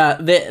angles. Yeah,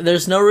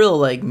 there's no real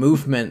like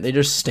movement. They're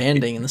just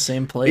standing in the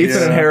same place.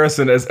 Ethan and Yeah.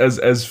 Harrison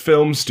as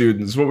film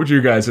students, what would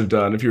you guys have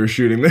done if you were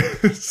shooting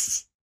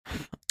this?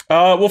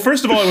 Well,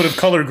 first of all, I would have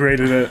color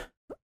graded it.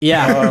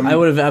 Yeah, I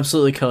would have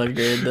absolutely color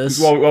graded this.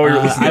 While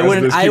you're listening I to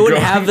wouldn't. this, I keep wouldn't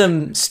going. have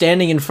them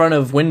standing in front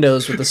of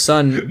windows with the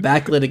sun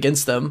backlit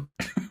against them.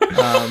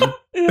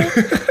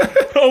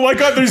 Oh my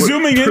god, they're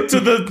zooming into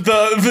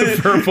the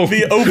purple-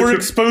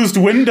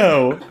 overexposed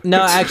window.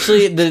 No,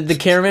 actually, the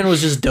cameraman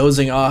was just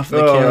dozing off.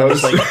 The Oh, camera that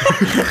was like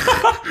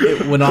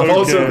it went off.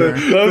 Also, the the,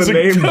 camera. That was the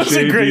a- name that was a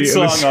JD great in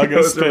song, the-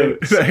 August.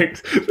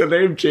 Thanks. The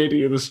name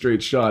JD in the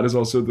Straight Shot is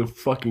also the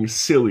fucking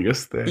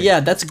silliest thing. Yeah,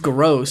 that's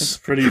gross.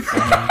 Pretty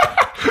funny.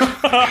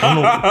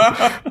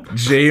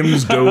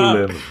 James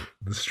Dolan,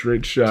 the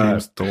Straight Shot.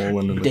 James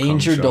Dolan and the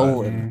Danger cum shot.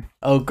 Dolan.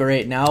 Oh,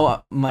 great!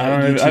 Now my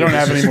I YouTube don't is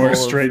have any just more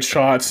full of- straight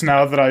shots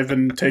now that I've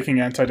been taking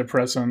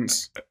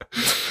antidepressants.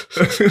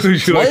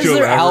 Would you What like is to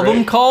their elaborate?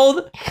 album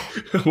called?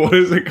 What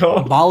is it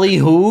called? Bolly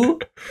Who?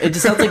 It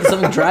just sounds like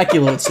something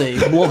Dracula would say.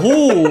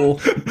 Wahoo!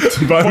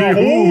 Buddy,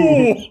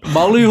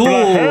 Bolly Who!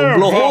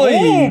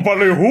 Blahoy!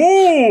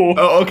 Ballyhoo!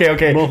 Oh, okay.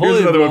 Here's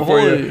Bahoy, another one for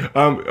you.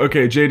 bahoy.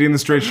 Okay, JD in the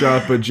Straight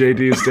Shot, but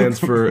JD stands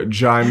for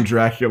Jime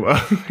Dracula.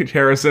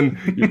 Harrison,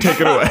 you take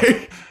it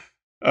away.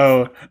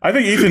 Oh, I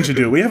think Ethan should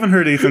do it. We haven't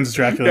heard Ethan's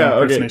Dracula Yeah,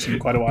 okay. impersonation in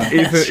quite a while.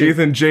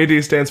 Ethan,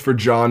 JD stands for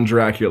John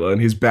Dracula,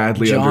 and he's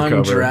badly John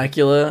undercover.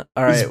 Dracula.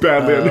 All right. He's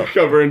badly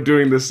undercover and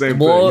doing the same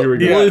Well, thing. Here we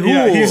go. Yeah, Boy,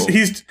 yeah, who?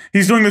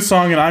 he's doing the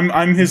song, and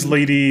I'm his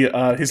lady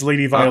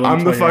violin.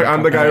 I'm the player.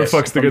 I'm the guy who Nice.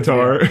 fucks the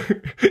guitar.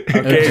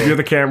 Gabe, you're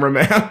the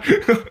cameraman.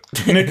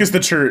 Nick is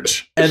the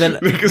church. And then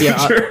Nick is yeah,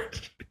 the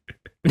church.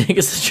 Nick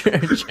is the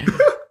church.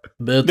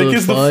 Better Nick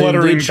is the find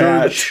fluttering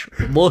church.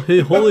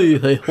 Boy, holy,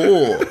 hey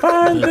ho.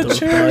 Find the Better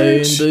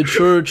church. find the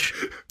church.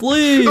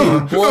 Please,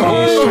 boy,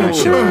 I'll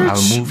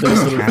move Better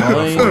this camera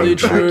find for the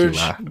church.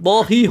 Dracula.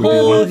 Boy, he Would you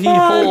ho, want- he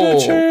Find the ho.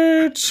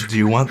 church. Do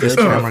you want this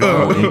Better camera to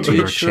go find into the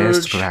your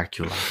chest, church.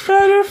 Dracula?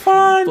 Better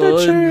find find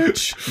a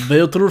church.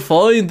 Better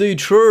find a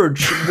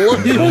church.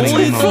 Bloody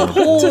boy the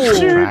hole.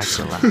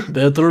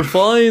 Better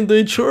find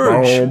a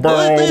church. Bloody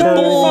boy the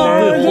hole.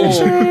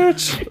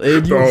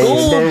 And you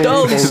go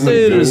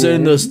downstairs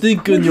and the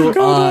stink in your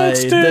eye.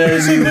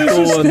 Then you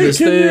go on the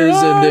stairs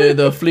and then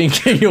the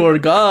flink in your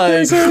guy.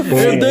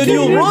 And then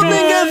you're running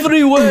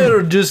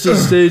everywhere just to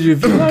stage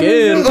if you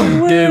can.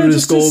 Give the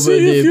scope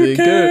and if you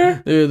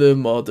care. The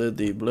mother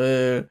de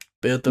Blair.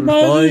 Better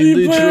find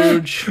the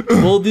church.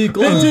 Body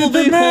go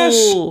the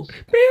hole.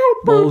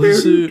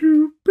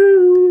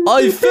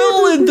 I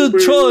fell in the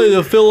trolley.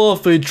 I fell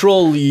off a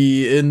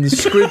trolley and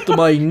scraped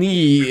my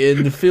knee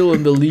and fell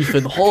in the leaf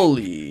and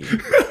holly.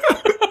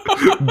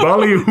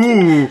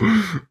 Ballyhoo.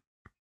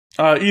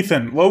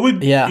 Ethan, what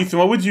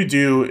would you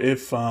do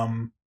if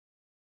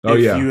Oh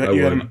if yeah, you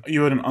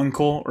had an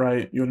uncle,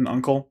 right? You had an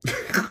uncle,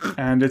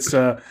 and it's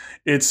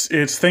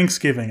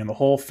Thanksgiving, and the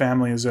whole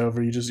family is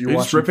over. You're just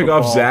watching ripping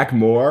football, off Zach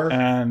Moore.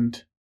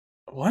 And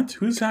what?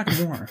 Who's Zach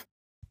Moore?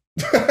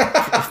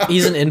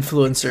 He's an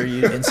influencer,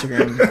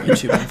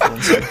 YouTube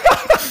influencer.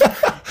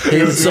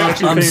 Hey, what's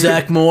up? I'm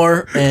Zach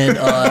Moore, and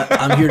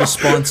I'm here to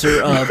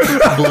sponsor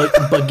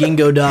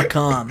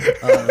Bugingo.com.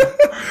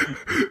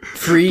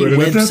 Free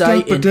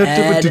website and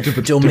ad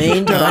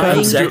domain.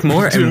 I'm Zach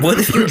Moore, and what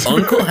if your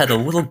uncle had a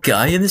little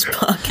guy in his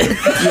pocket?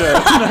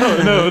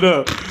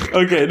 No.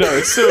 Okay,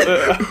 no.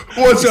 So,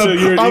 what's up?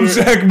 I'm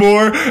Zach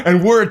Moore,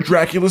 and we're at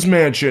Dracula's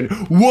mansion.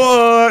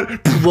 What?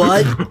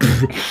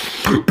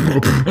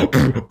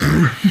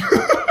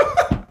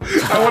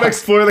 I want to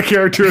explore the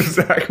character of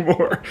Zach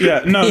Moore.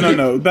 Yeah,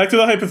 no. Back to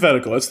the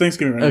hypothetical. It's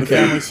Thanksgiving, right? Okay. The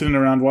family's sitting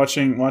around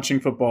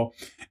watching football,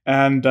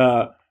 and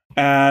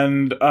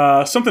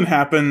something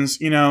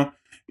happens. You know,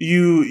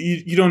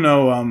 you don't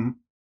know.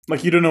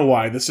 Like, you don't know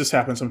why. This just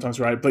happens sometimes,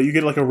 right? But you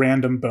get like a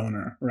random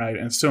boner, right?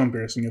 And it's so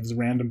embarrassing. You have this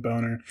random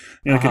boner.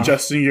 You're like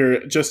adjusting your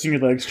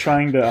legs,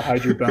 trying to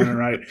hide your boner,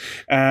 right?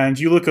 And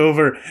you look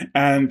over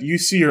and you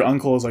see your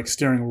uncle is like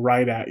staring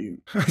right at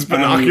you. His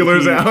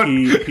binoculars out.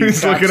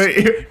 He's looking at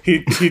you.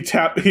 He's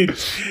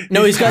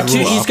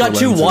got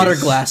two water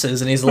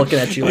glasses and he's looking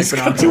at you like he's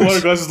got 2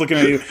 water glasses looking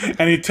at you,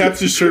 and he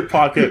taps his shirt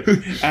pocket,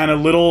 and a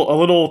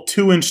little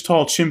 2-inch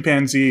tall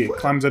chimpanzee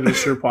climbs out of his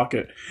shirt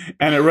pocket,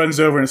 and it runs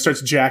over and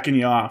starts jacking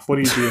you off. What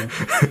do you do?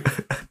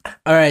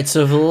 All right,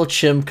 so if a little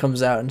chimp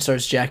comes out and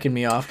starts jacking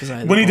me off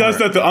when he does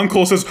that, the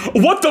uncle says,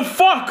 "What the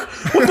fuck?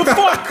 What the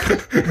fuck?"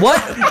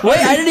 What? Wait,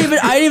 I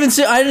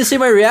didn't say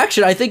my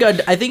reaction. I think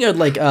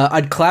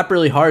I'd clap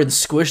really hard and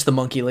squish the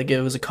monkey like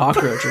it was a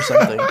cockroach or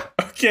something.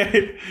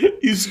 Okay,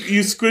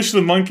 you squish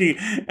the monkey,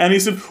 and he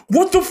said,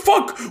 "What the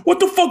fuck?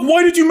 What the fuck?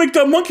 Why did you make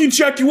that monkey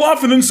jack you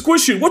off and then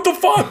squish it? What the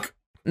fuck?"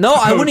 No,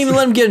 I wouldn't even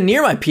let him get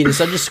near my penis.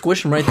 I'd just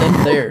squish him right then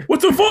and there. What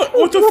the fuck?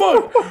 What the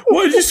fuck?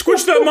 Why did you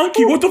squish that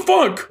monkey? What the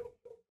fuck?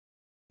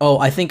 Oh,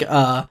 I think, you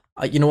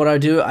know what I'd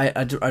do?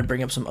 I'd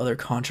bring up some other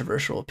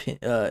controversial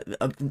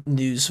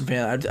news.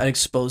 I'd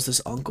expose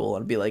this uncle.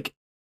 I'd be like,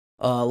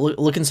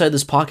 look inside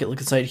this pocket. Look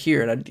inside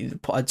here. And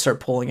I'd start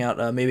pulling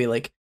out, maybe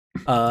like,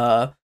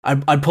 I'd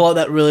pull out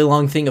that really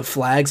long thing of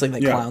flags like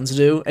clowns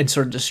do and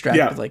sort of distract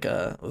with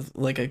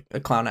like a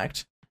clown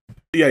act.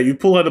 Yeah, you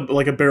pull out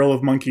a barrel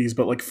of monkeys,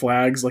 but like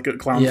flags, like a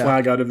clown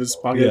flag out of his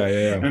pocket,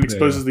 and it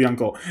exposes the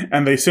uncle.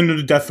 And they send him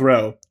to death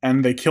row,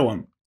 and they kill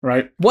him,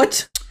 right?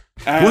 What?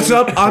 And what's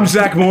up? I'm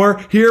Zach Moore.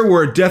 Here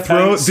we're at death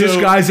row. This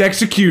guy's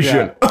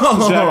execution. Yeah.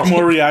 Zach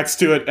Moore reacts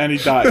to it, and he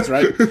dies,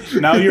 right?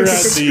 Now you're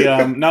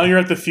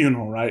at the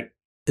funeral, right?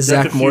 Is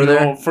Zach Moore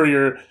there? You're at the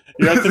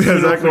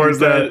funeral for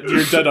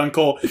your dead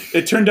uncle.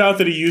 It turned out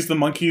that he used the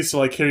monkeys to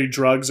like carry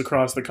drugs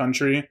across the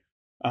country.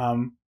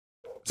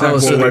 So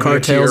the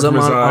cartels on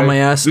my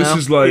ass now?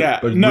 This is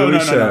like really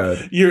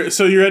sad.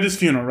 You're at his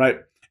funeral, right?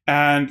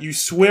 And you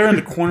swear in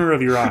the corner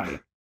of your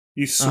eye.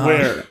 You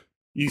swear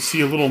you see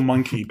a little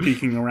monkey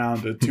peeking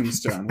around a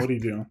tombstone. What do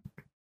you do?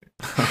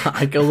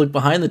 I go look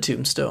behind the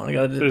tombstone.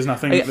 There's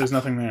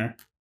nothing there.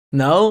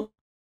 No?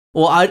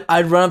 Well,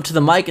 I'd run up to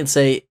the mic and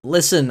say,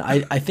 "Listen,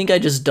 I think I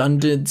just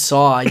done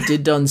saw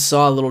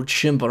a little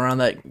chimp around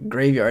that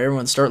graveyard.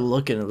 Everyone start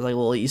looking. It was like a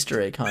little Easter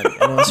egg hunt.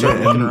 Everyone start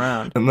looking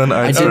around." And then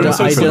I didn't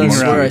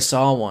swear I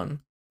saw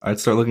one.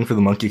 I'd start looking for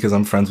the monkey because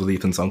I'm friends with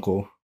Ethan's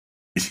uncle.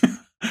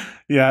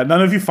 Yeah,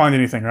 none of you find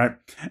anything, right?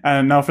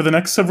 And now for the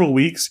next several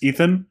weeks,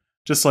 Ethan,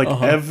 just like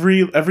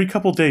every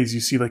couple days, you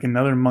see like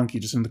another monkey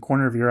just in the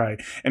corner of your eye,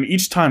 and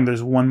each time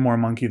there's one more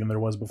monkey than there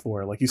was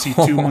before. Like you see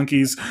 2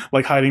 monkeys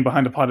like hiding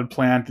behind a potted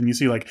plant, and you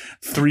see like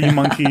 3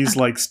 monkeys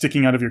like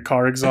sticking out of your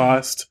car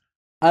exhaust.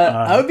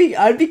 I'd be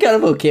kind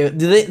of okay with.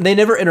 They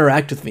never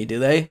interact with me, do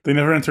they? They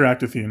never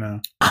interact with you,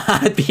 no.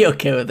 I'd be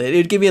okay with it.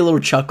 It'd give me a little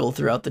chuckle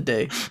throughout the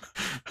day.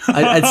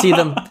 I'd see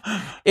them.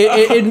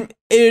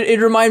 It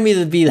remind me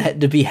to be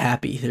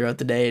happy throughout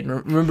the day, and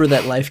remember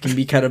that life can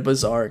be kind of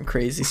bizarre and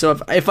crazy. So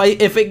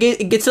if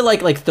it gets to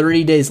like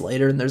 30 days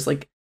later, and there's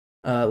like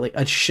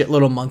a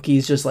shitload of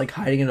monkeys just like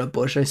hiding in a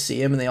bush, I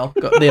see them, and they all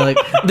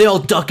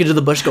duck into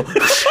the bush. Go.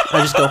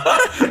 I just go.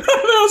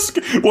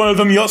 One of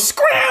them yells,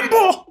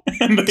 "Scramble!"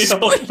 and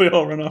they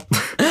all run off.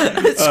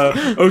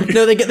 Okay.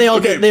 No, they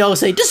all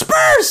say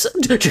disperse.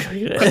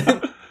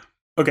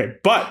 Okay,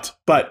 but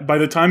by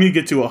the time you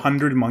get to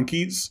 100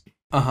 monkeys,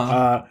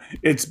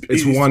 it's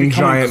one becoming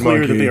giant clear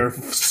monkey. that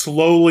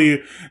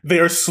they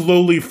are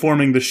slowly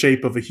forming the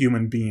shape of a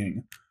human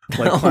being,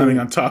 like climbing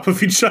on top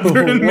of each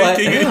other and What?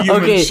 making a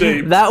human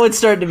shape. That would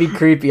start to be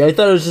creepy. I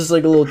thought it was just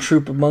like a little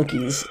troop of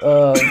monkeys.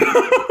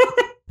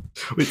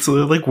 Wait, so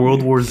they're like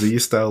World War Z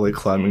style, like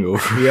climbing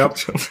over. Yep.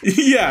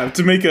 Yeah,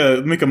 to make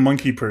a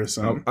monkey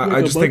person.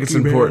 I just think it's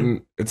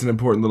important. It's an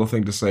important little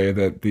thing to say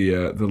that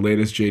the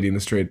latest JD and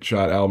the Straight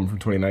Shot album from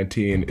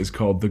 2019 is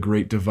called "The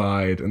Great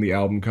Divide," and the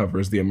album cover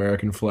is the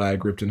American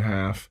flag ripped in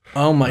half.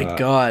 Oh my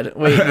god!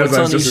 Wait, As what's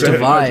I on just each said- I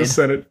divide? just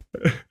said it.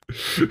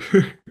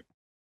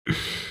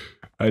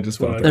 I just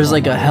thought that There's was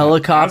like a funny. That's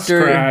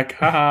helicopter. crack.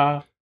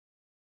 Haha.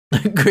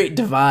 Great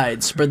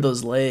divide. Spread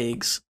those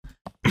legs.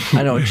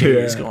 I know what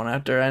JD's Yeah. going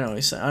after. I know what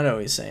he's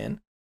saying.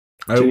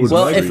 I would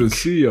Well, like if- to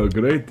see a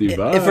great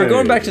divide. If we're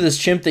going back to this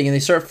chimp thing and they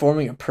start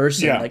forming a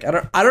person, Yeah. like I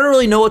don't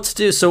really know what to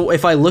do. So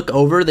if I look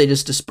over, they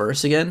just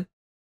disperse again,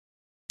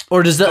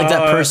 or does that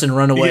person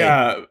run away?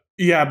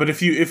 Yeah, but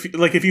if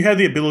you had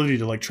the ability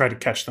to like try to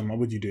catch them, what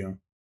would you do?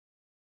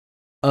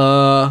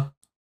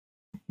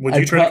 Would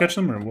you I'd try to pro- catch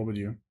them, or what would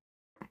you?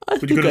 I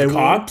Would you go think to I the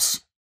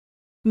cops?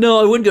 No,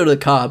 I wouldn't go to the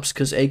cops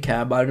because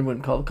ACAB. I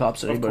wouldn't call the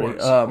cops on Of anybody.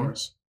 course, of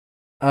course.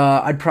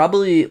 I'd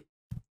probably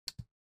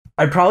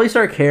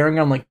start carrying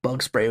on like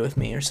bug spray with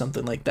me or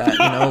something like that. You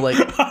know, like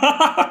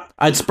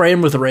I'd spray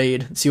him with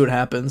Raid and see what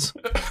happens.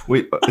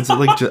 Wait, is it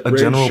like a Raid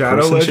general Shadow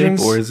person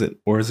Legends? shape,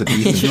 or is it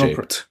Ethan General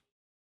shaped?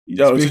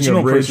 No, it's a Speaking general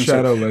of Raid person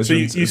Shadow shape. Legends,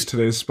 So you is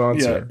today's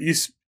sponsor. Yeah,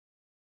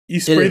 you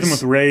spray them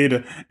is. with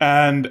Raid,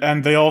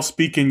 and they all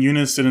speak in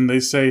unison, and they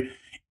say,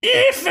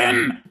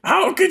 "Ethan,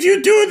 how could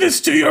you do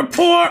this to your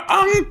poor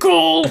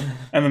uncle?"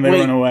 And then they Wait.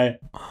 run away.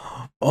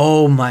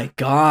 Oh my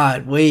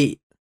god! Wait.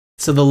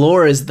 So the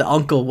lore is the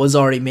uncle was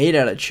already made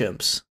out of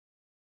chimps.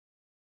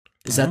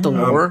 Is that the Oh.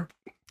 lore?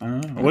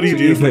 What do you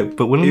do? Wait,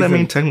 but wouldn't that Ethan-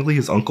 mean technically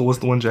his uncle was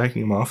the one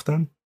jacking him off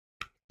then?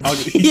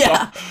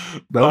 Yeah.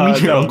 That would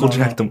mean your no, uncle no,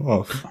 jacked no. him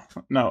off.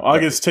 No,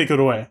 August, take it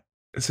away.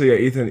 So yeah,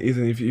 Ethan,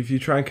 if you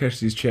try and catch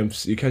these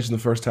chimps, you catch them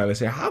the first time. They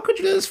say, "How could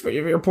you do this for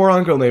your poor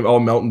uncle?" And they all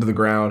melt into the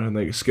ground and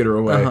they skitter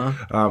away.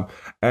 Uh-huh.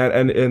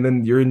 And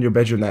then you're in your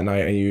bedroom that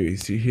night and you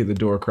hear the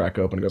door crack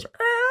open. It goes,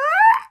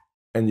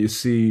 and you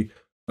see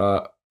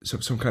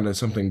some kind of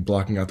something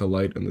blocking out the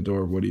light in the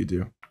door. What do you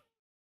do?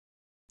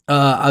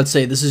 I'd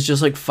say this is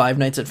just like Five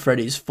Nights at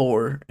Freddy's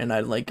 4, and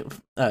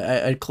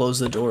I'd close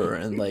the door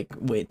and like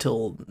wait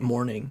till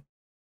morning.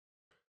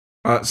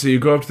 So you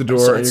go up to the door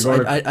So and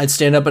you're going to, I'd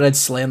stand up and I'd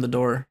slam the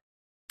door.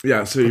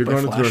 yeah. So with you're my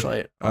going to the door.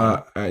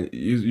 flashlight. And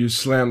you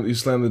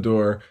slam the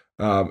door,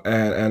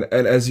 and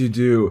as you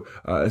do,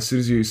 as soon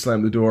as you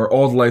slam the door,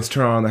 all the lights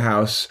turn on in the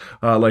house,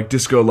 like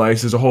disco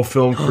lights. There's a whole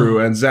film crew,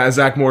 and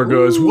Zach Moore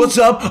goes, "What's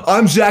up?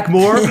 I'm Zach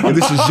Moore, and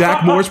this is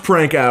Zach Moore's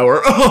prank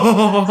hour." And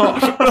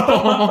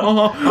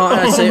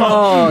I'd say,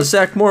 "Oh,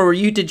 Zach Moore,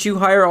 did you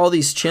hire all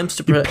these chimps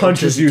to?" He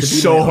punches to you be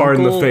so my hard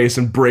in the uncle?" face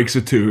and breaks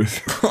a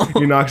tooth.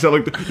 He knocks out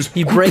like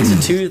He breaks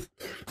a tooth.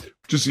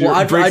 Well,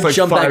 I'd breaks like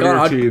jump 5 back of your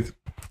on. teeth.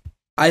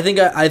 I think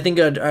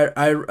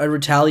I'd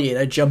retaliate.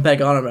 I'd jump back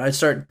on him and I'd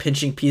start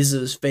pinching pieces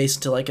of his face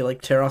until I could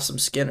like tear off some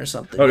skin or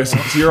something. Okay, you so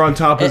know? you're on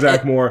top of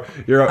Zach Moore.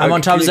 I'm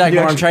on top of Zach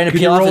Moore. I'm trying to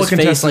peel off his Can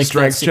you roll a face contested like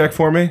strength that check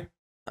for me?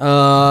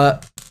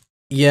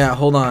 Yeah,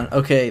 hold on.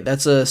 Okay,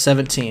 that's a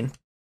 17.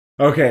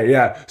 Okay,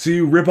 yeah. So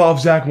you rip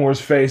off Zach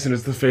Moore's face, and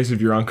it's the face of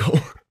your uncle.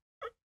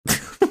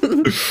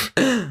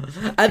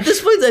 At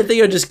this point, I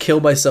think I'd just kill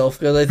myself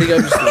because I think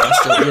I've just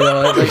lost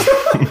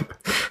it.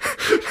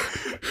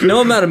 You know,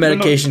 no amount of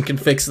medication can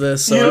fix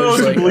this. So You don't I'm know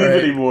just what like, to believe all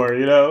right. anymore,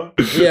 you know?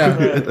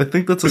 Yeah, I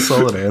think that's a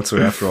solid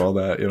answer after all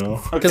that, you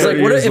know? because Okay.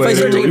 like, what if I start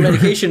later, taking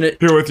medication?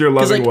 Here with your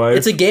Because loving like,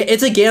 wife.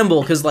 it's a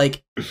gamble. Because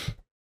like,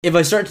 if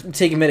I start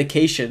taking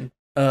medication,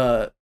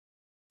 like,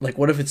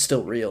 what if it's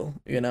still real?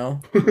 You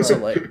know? So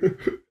like,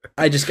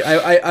 I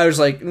was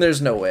like,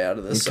 there's no way out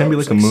of this. It can be So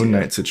like a I'm just Moon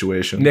gonna- Knight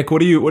situation. Nick,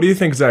 what do you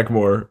think Zach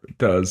Moore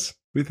does?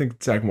 What do you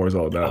think Zach Moore's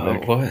all about,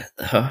 Nick? What?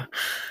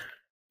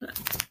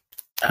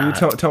 Can you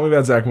tell me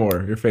about Zach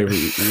Moore, your favorite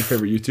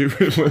YouTube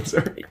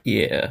influencer?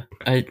 Yeah,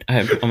 I'm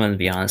gonna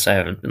be honest. I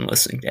haven't been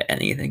listening to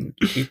anything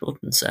people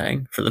have been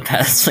saying for the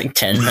past like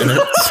 10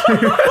 minutes.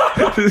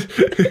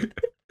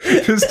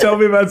 Just tell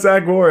me about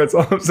Zach Moore. That's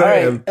all I'm All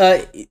saying.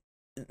 right,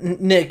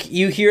 Nick,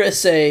 you hear us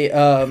say,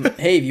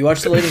 "Hey, have you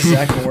watched the latest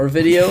Zach Moore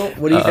video?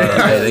 What do you think?"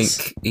 I of this?"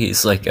 think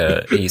he's like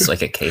a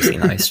Casey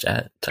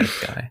Neistat type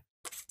guy.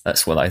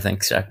 That's what I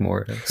think Zach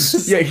Moore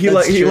is. Yeah, he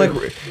That's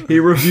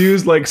true.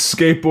 reviews like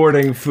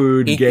skateboarding,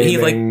 food, He,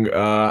 gaming, like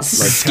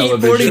Skateboarding, He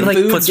television, like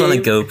food puts on a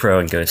game.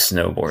 GoPro and goes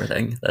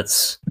snowboarding.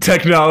 That's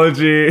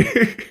technology.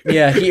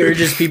 Yeah, he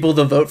urges people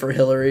to vote for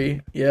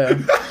Hillary. Yeah.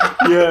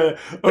 Yeah.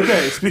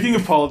 Okay, speaking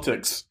of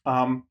politics,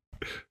 The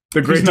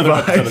here's Great another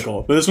Divide.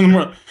 hypothetical. But this one's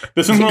more like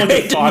a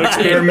Great thought Divide.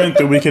 experiment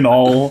that we can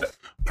all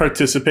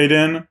participate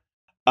in.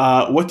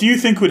 What do you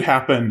think would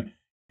happen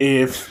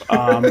if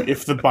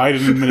the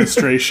Biden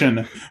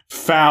administration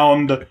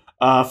found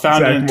an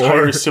Zach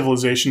entire Moore.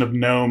 civilization of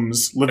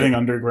gnomes living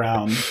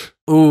underground.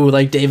 Ooh,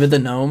 like David the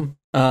Gnome.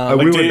 Like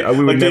we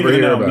would David never the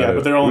hear Gnome, about yeah, it.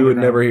 but they're all We would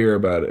underground. never hear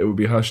about it. It would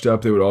be hushed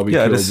up. They would all be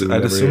Yeah, killed. I'd We would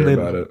never assume hear they'd.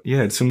 about it.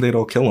 Yeah, I'd assume they'd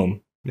all kill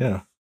him.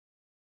 Yeah.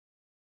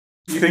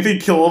 You think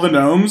they'd kill all the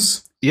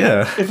gnomes?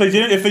 Yeah. If they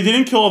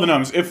didn't kill all the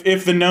gnomes,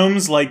 if the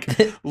gnomes like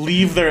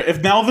leave their,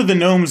 if now that the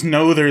gnomes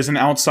know there's an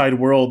outside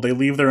world, they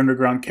leave their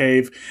underground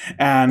cave,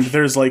 and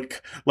there's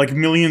like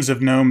millions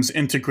of gnomes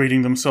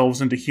integrating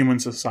themselves into human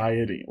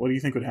society, what do you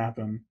think would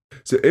happen?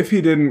 So if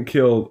he didn't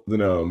kill the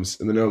gnomes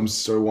and the gnomes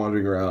started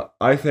wandering around,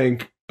 I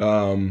think.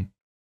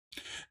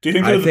 Do you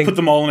think I they would think- put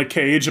them all in a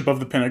cage above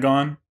the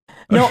Pentagon?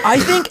 No, I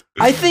think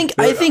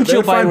They'd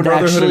Joe find Biden would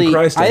brotherhood in actually.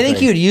 Christ, I I think think.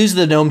 he would use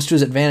the gnomes to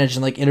his advantage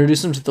and like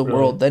introduce them to the Really?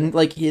 world. Then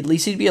like at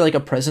least he'd be like a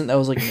president that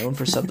was like known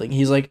for something.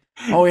 He's like,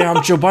 oh yeah,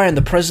 I'm Joe Biden,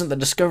 the president that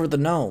discovered the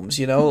gnomes.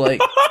 Like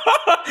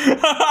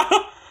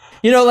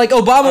like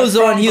Obama was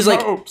the one. He was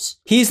like,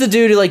 he's the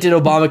dude who like did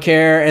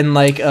Obamacare and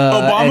like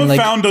Obama and, like,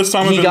 found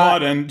Osama he bin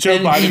got- Laden. Joe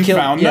and he Biden killed-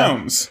 found yeah.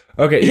 gnomes.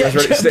 Okay, you Yeah,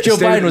 guys ready? Joe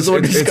Biden was the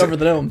one who it's- discovered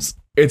the gnomes.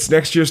 It's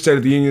next year's State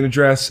of the Union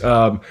address.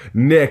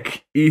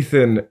 Nick,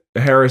 Ethan,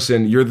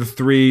 Harrison, you're the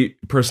three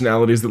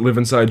personalities that live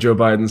inside Joe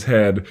Biden's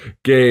head.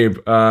 Gabe,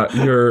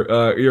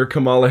 you're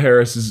Kamala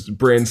Harris's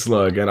brain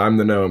slug, and I'm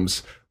the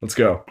gnomes. Let's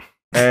go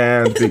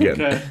and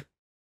begin. Okay.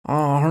 Oh,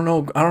 I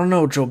don't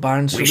know, Joe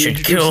Biden. We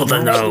should kill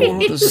the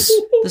gnomes. This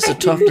is a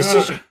tough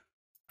decision.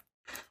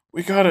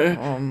 We gotta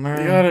Oh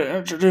man,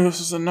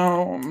 introduce the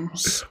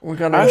gnomes. we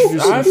gotta I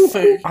introduce.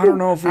 think. I don't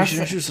know if we I should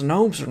thi- introduce the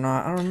gnomes or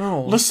not. I don't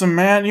know. Listen,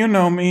 man, you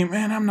know me,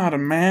 man. I'm not a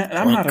man.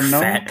 I'm not a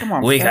gnome. Fat. Come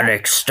on, we fat. gotta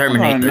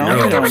exterminate the Come on,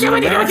 no, gnomes. you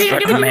don't do that.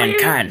 Respect for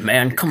mankind,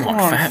 man. Come Come on,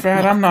 on, Fat.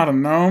 fat. I'm not a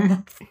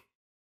gnome.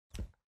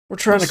 We're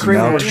trying to So create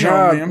now- more You know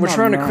jobs. me, I'm We're not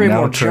trying to a create gnome.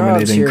 more Now jobs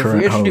terminating here. If we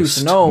current introduce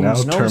host. gnomes, Now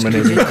gnomes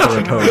terminating can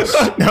current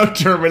host. Now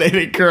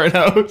terminating current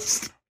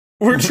host.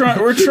 We're trying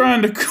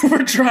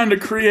to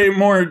create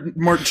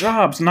more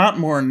jobs, not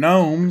more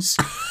gnomes.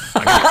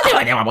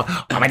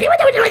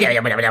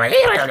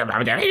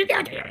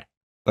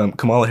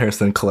 Kamala Harris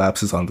then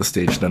collapses on the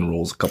stage, then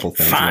rolls a couple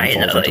things,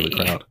 and then falls into the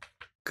Finally. crowd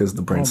because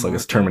the brain Oh slug my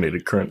has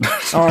terminated current.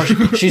 Oh,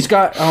 she's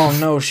got. Oh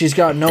no, she's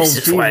got gnome This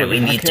is fever. why we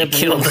I need to can't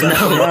kill believe the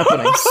that's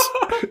gnomes.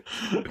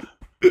 happening.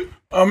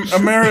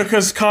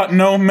 America's caught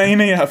gnome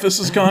mania. This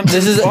has gone.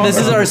 This is too this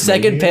is far. our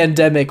second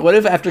pandemic. What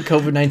if after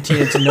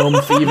COVID-19 it's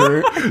gnome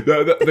fever?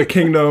 The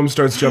king gnome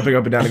starts jumping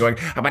up and down and going,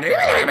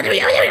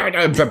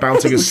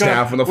 bouncing his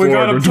staff on the floor. We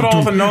gotta put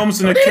all the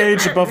gnomes in a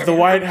cage above the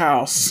White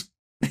House.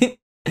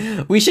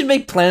 We should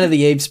make Planet of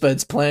the Apes, but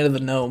it's Planet of the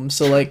Gnomes.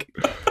 So like,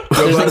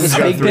 there's like this Biden's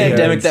got big 3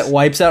 pandemic heads. that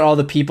wipes out all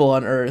the people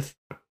on Earth,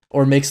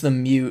 or makes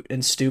them mute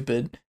and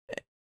stupid,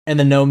 and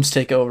the gnomes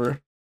take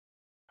over.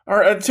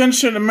 Our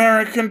attention,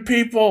 American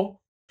people.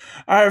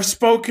 I have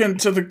spoken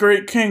to the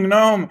great King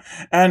Gnome,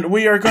 and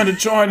we are going to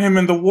join him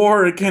in the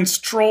war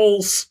against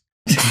trolls.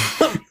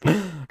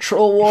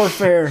 Troll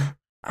warfare.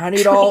 I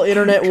need all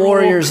internet troll.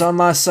 warriors on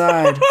my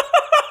side.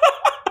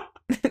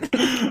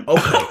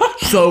 Okay,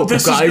 so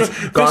This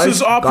guys,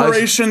 is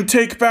Operation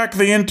Take Back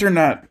the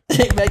Internet.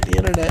 Take back the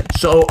internet.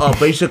 So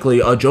basically,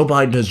 Joe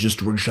Biden has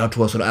just reached out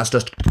to us and asked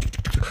us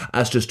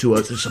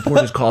to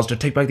support his cause to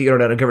take back the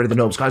internet and get rid of the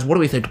gnomes. Guys, what do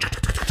we think?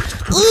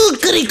 Ooh,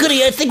 goody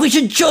goody, I think we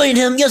should join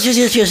him. Yes.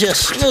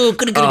 Ooh,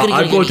 goody goody.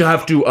 I'm going to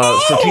have to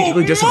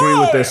strategically disagree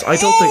with this. I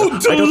don't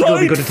think it would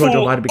be good to join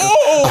Joe Biden because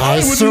I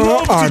saw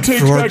on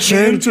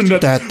 4chan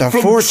that the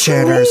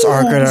 4chaners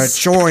are gonna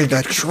join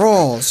the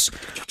trolls.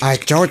 I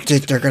don't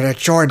think they're gonna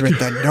join with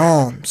the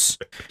gnomes.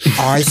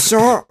 I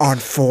saw on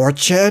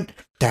 4chan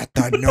that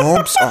the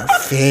gnomes are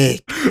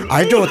fake.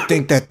 I don't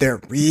think that they're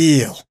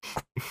real.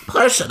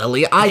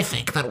 Personally, I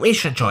think that we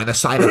should join the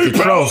side of the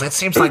trolls. It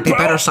seems like the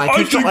better side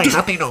to join,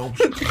 not the gnomes.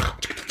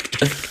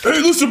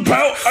 Hey, listen,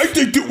 pal. I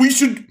think that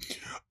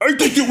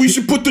we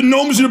should put the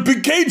gnomes in a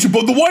big cage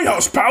above the White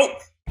House, pal.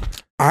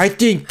 I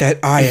think that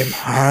I am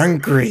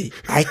hungry.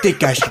 I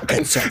think I should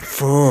get some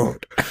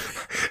food.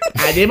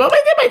 What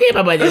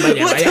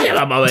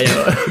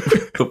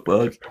the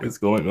fuck is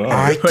going on?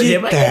 I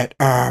think that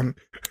I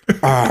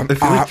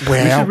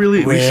feel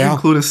like we should well.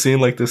 include a scene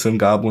like this in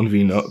Goblin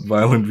v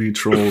Violent v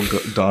Troll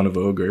Dawn of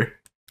Ogre.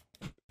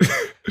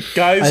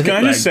 Guys, can I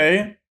think- just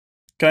say?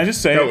 That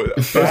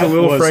was a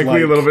little,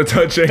 frankly, a little bit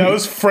touching. That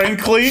was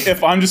frankly,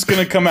 if I'm just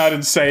gonna come out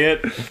and say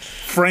it,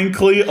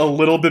 frankly, a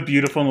little bit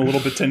beautiful and a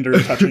little bit tender,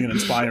 touching, and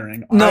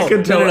inspiring. No, I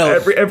can tell no.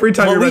 every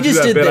time What you we run through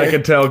just that did bit, I there-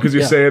 can tell because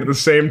you Yeah. say it in the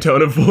same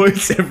tone of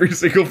voice every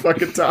single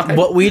fucking time.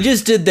 What we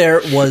just did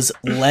there was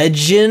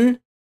legend.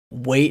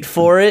 Wait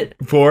for it.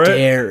 For it?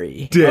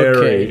 Dairy. Dairy.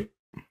 Okay.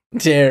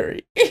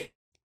 Dairy.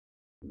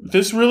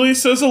 This really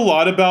says a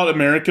lot about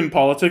American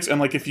politics, and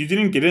like if you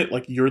didn't get it,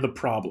 like you're the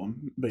problem.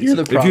 You're Basically.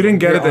 the If problem. you didn't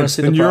get You're it,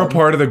 honestly then the you're a problem.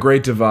 part of the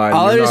Great Divide.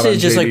 All I You're would not say on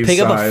is just like JD's pick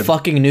up a side.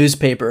 fucking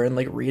newspaper and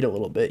like read a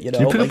little bit. You know,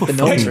 you pick like up a the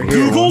fucking notes are here.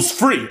 Google's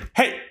free.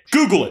 Hey,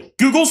 Google it.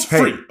 Google's Hey.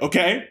 free.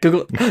 Okay.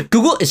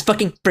 Google is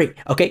fucking free.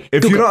 Okay.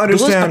 If Google. you don't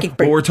Google's understand fucking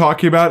free. what we're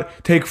talking about,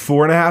 take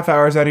 4.5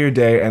 hours out of your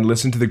day and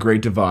listen to The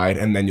Great Divide,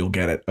 and then you'll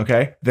get it.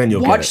 Okay? Then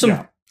you'll Watch get it. some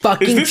Yeah. Is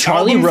fucking this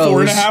Charlie album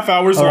Rose. 4.5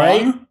 hours all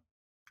long? right?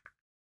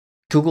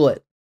 Google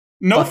it.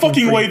 No Fucking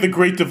fucking free. way. The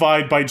Great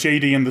Divide by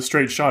JD and the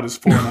Straight Shot is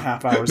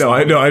 4.5 hours. No, long.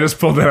 I know. I just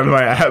pulled that out of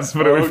my ass,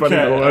 but it would be funny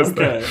if it was.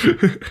 Okay.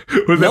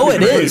 Was No,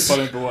 that it Really is.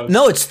 funny if it was.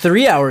 No, it's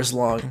 3 hours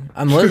long.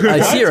 I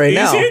see it right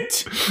now.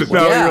 Is it?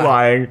 No, Yeah. you're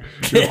lying.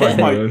 You're fucking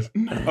My- lying.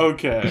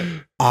 Okay.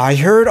 I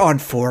heard on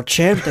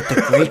 4chan that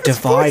the Great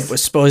Divide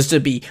was supposed to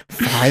be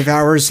 5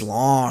 hours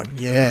long.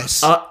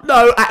 Yes.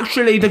 No,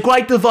 actually, The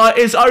Great Divide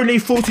is only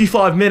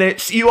 45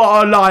 minutes. You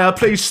are a liar.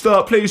 Please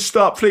stop. Please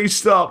stop. Please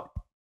stop.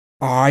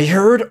 I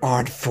heard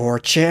on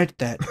 4chan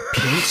that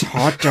Pete's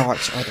hot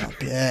dogs are the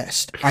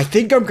best. I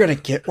think I'm gonna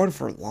get one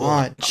for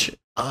lunch.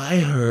 I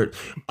heard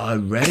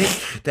on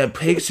Reddit that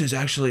Pigs is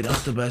actually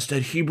not the best,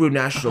 that Hebrew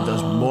National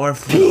does more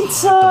for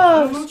hot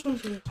dogs.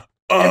 And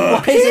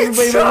why is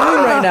everybody in my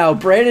room right now?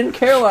 Brandon and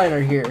Caroline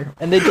are here,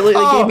 and they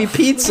gave me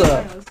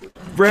pizza.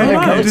 Brandon,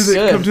 Oh, it's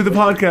good. come to the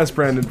podcast,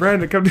 Brandon.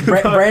 Brandon, come to the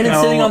podcast. Brandon's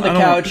No, sitting on the I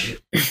don't- couch.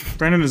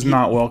 Brandon is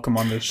not welcome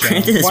on this show.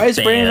 Brandon Why is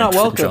Brandon banned not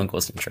from welcome?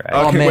 Jungles and Dragons.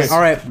 Oh Okay, man! wait. All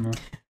right.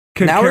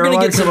 Can Now we're gonna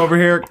Caroline get some- come over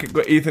here?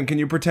 Ethan, can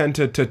you pretend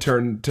to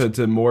turn to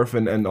morph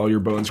and all your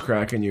bones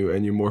crack and you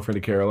morph into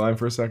Caroline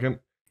for a second?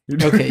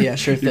 Okay, yeah,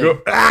 sure You thing.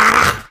 go,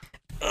 ah!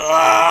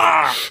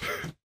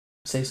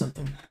 Say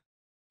something.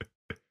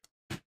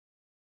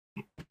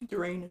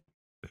 Drainage.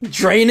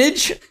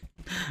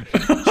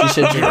 She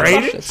said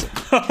drainage.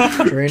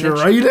 Drainage.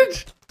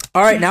 Drainage?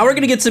 All right, now we're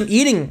gonna get some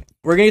eating.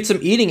 We're gonna get some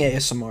eating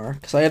ASMR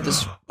because I have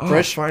this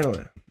fresh.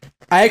 Finally.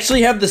 I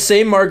actually have the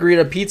same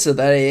margarita pizza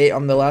that I ate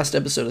on the last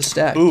episode of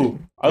Stack. Ooh,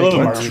 I love a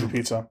What? margarita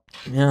pizza.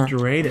 Yeah.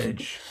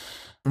 Drainage.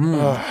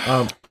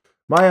 Mm.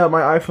 My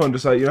iPhone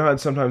decided. You know how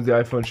sometimes the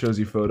iPhone shows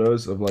you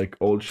photos of like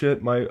old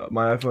shit. My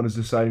iPhone is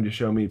deciding to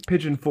show me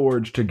Pigeon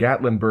Forge to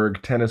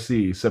Gatlinburg,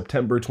 Tennessee,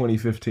 September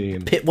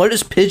 2015. What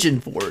is Pigeon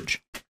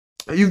Forge?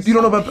 You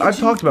don't know about? I've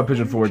talked about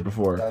Pigeon Forge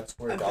before. That's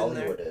where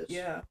Dollywood is.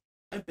 Yeah,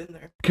 I've been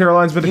there.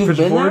 Caroline's been to You've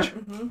Pigeon been Forge.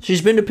 there?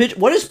 She's been to Pigeon.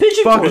 What is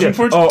Pigeon Fuck Forge? yeah. Pigeon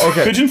Forge. Oh,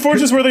 okay. Pigeon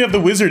Forge is where they have the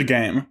wizard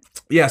game.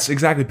 Yes,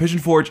 exactly. Pigeon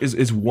Forge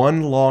is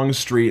one long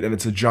street and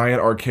it's a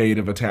giant arcade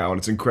of a town.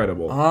 It's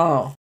incredible.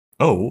 Oh,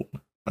 Oh,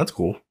 that's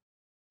cool.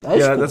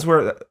 that's cool. That's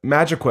where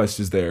Magic Quest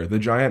is there. The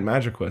giant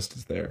Magic Quest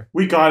is there.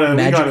 We gotta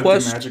Magic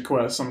Quest? do Magic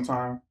Quest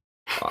sometime.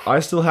 I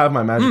still have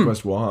my Magic Hmm.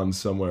 Quest wands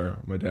somewhere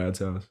at my dad's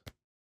house.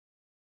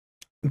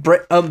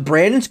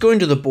 Brandon's going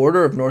to the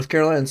border of North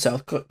Carolina and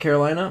South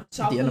Carolina at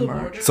South the of end the of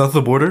March. border. South of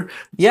the border?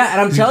 Yeah, and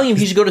I'm telling him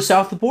he should go to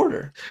South of the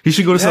border. He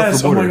should go to South of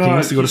Yes, the oh border. my He God,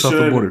 needs to go to he South of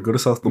the should. border. Go to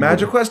South of the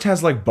Magic border. Quest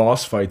has like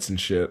boss fights and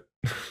shit.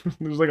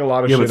 There's like a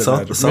lot of Yeah, shit but in South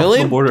Magic of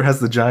Really? the border has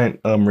the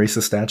giant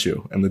racist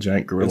statue and the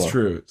giant gorilla. It's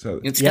true. So,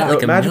 It's Yeah, got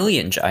like a Magic-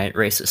 million giant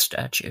racist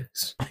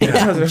statues.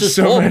 yeah, there's just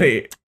so full.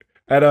 many.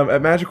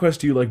 At Magic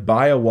Quest, you like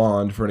buy a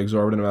wand for an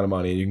exorbitant amount of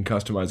money, and you can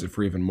customize it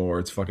for even more.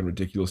 It's fucking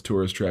ridiculous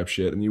tourist trap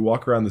shit. And you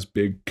walk around this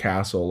big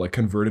castle, like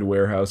converted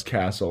warehouse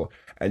castle,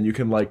 and you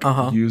can like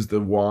use the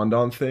wand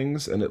on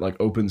things, and it like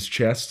opens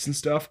chests and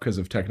stuff because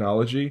of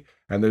technology.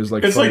 And there's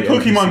like It's like funny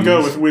Pokemon Go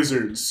NPCs. with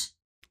wizards.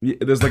 Yeah,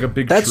 there's like a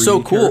big That's tree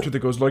so cool. character that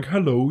goes like,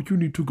 "Hello, you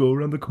need to go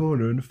around the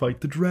corner and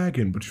fight the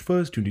dragon, but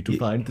first you need to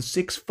find the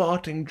 6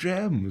 farting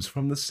gems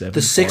from the 7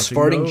 The 6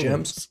 farting gnomes."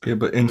 gems? Yeah,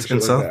 but in Shit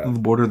like south that. of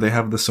the border, they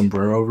have the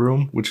sombrero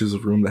room, which is a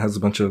room that has a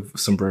bunch of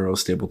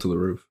sombreros stapled to the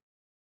roof.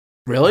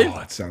 Really? Oh,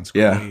 that sounds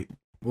great. Yeah.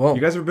 Whoa. You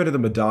guys ever been to the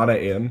Madonna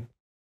Inn?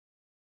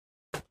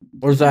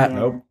 Where's that?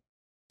 Nope.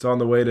 It's on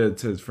the way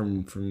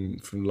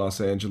from Los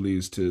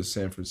Angeles to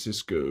San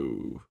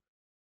Francisco,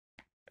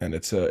 and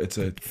it's a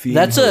theme.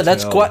 That's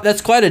hotel.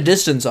 quite a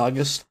distance,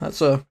 August. That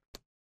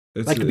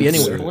could be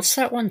it's- anywhere. What's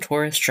that one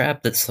tourist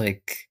trap that's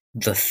like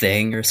The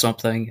Thing or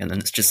something, and then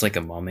it's just like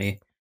a mummy?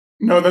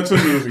 No, that's a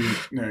movie,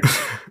 Nick.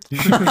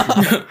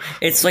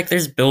 It's like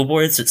there's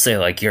billboards that say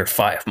like you're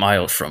 5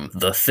 miles from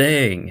The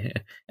Thing,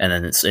 and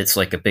then it's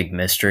like a big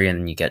mystery, and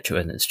then you get to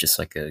it, and it's just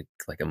like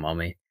a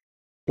mummy.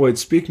 Wait,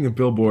 speaking of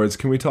billboards,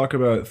 can we talk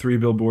about 3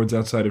 billboards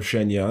outside of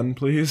Shenyang,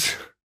 please?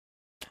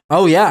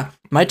 Oh yeah,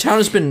 my town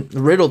has been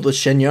riddled with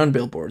Shenyang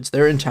billboards.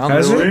 They're in town.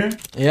 Has this it?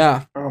 week.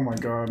 Yeah. Oh my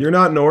god. You're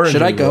not in Orange.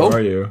 Should I anymore, go?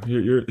 Are you?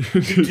 You're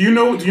Do you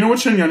know what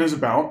Shenyang is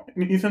about,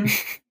 Ethan?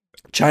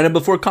 China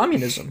before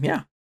communism.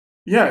 Yeah.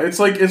 Yeah, it's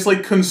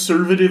like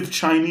conservative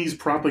Chinese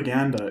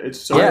propaganda. It's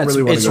so Yeah,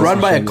 really wanna it's go run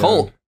see by a Shenyang.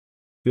 cult.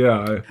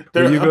 Yeah.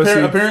 There, will you go see-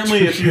 apparently,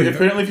 if you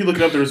look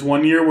it up, there was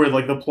one year where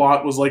like the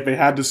plot was like they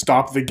had to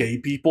stop the gay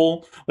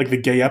people, like the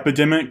gay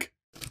epidemic.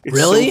 It's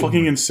Really? so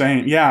fucking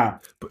insane. Yeah,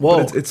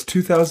 Whoa. But it's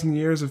 2,000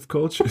 years of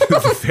culture. The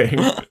thing.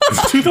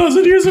 it's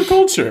 2,000 years of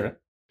culture.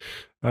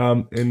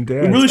 And We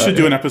Dan, really should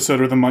do an episode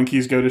where the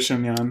monkeys go to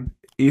Shenyang.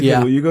 Ethan,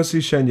 Yeah. will you go see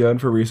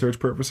Shenyang for research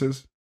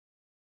purposes?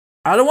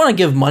 I don't want to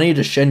give money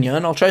to Shen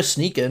Yun. I'll try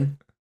sneaking.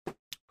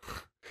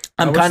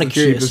 I'm kind of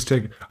curious.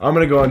 I'm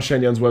gonna go on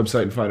Shen Yun's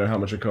website and find out how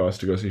much it costs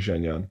to go see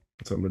Shen Yun.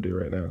 That's what I'm gonna do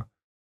right now.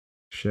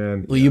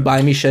 Shen. Will you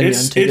buy me Shen Yun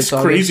tickets?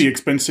 It's crazy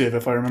expensive,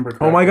 if I remember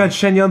correctly. Oh my god,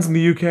 Shen Yun's in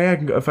the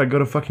UK. If I go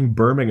to fucking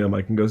Birmingham,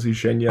 I can go see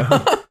Shen Yun.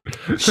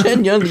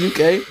 Shen Yun, the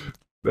UK.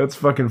 That's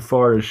fucking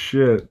far as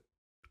shit.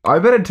 I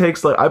bet it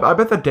takes like I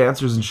bet the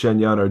dancers in Shen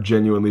Yun are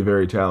genuinely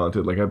very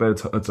talented. Like I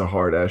bet it's a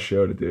hard ass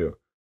show to do.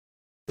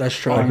 That's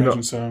true. I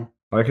imagine so.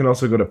 I can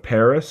also go to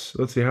Paris.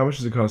 Let's see, how much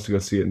does it cost to go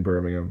see it in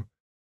Birmingham?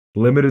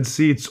 Limited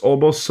seats,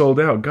 almost sold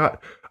out. God.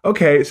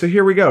 Okay, so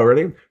here we go.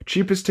 Ready?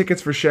 Cheapest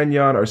tickets for Shen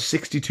Yun are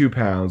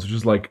 £62, which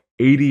is like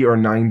 $80 or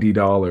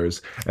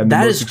 $90. And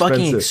that is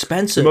fucking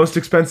expensive. The most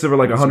expensive are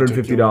like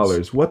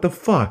 $150. What the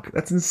fuck?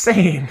 That's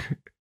insane.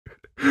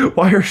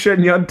 Why are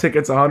Shen Yun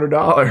tickets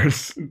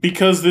 $100?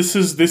 Because this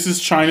is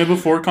China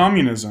before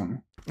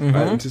communism.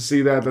 Mm-hmm. To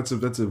see that, that's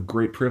a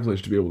great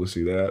privilege to be able to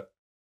see that.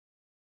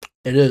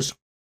 It is.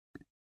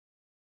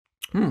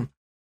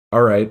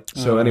 All right.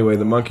 So anyway,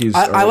 the monkeys.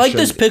 I like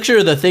this picture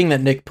of the thing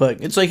that Nick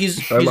put. It's like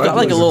he's got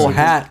like a little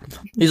hat.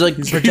 He's like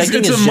protecting his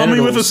genitals. It's a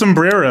mummy with a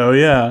sombrero.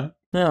 Yeah.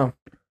 Yeah.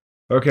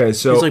 Okay,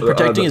 so he's like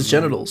protecting his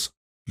genitals.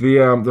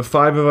 The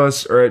five of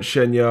us are at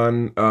Shen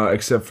Yun,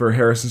 except for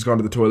Harrison's gone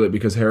to the toilet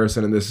because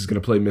Harrison in this is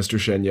going to play Mr.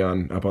 Shen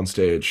Yun up on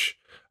stage.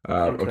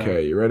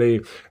 Okay, you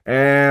ready?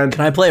 And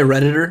can I play a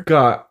Redditor?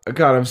 God,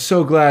 I'm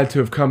so glad to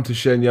have come to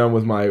Shen Yun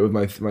with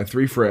my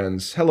three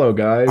friends. Hello,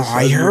 guys.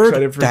 I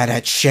heard that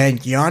at Shen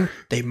Yun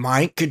they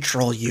mind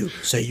control you,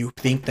 so you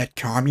think that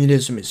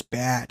communism is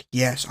bad.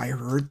 Yes, I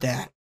heard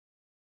that.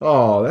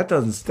 Oh, that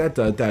does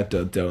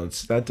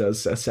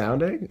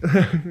sounding.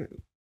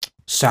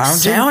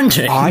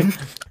 Sounding?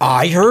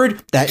 I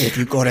heard that if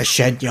you go to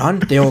Shen Yun,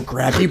 they'll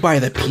grab you by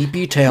the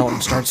pee-pee tail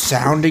and start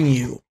sounding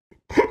you.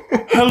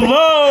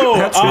 Hello,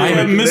 I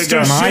am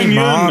Mr. Shen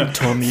Yun.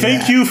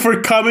 Thank you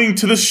for coming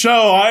to the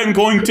show. I'm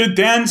going to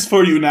dance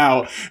for you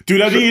now. Do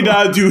da dee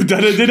da do da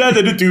da da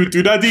da do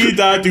do da dee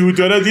da do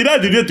da da dee da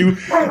do da do.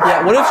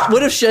 Yeah,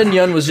 what if Shen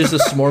Yun was just a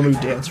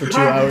Smormu dance for 2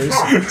 hours?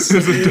 This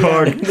is a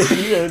dog.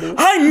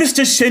 I'm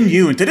Mr. Shen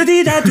Yun. Da da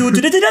dee da do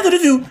da da da da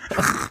do.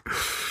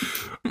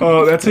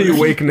 Oh, that's how you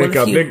wake Nick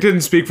up. Nick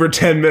didn't speak for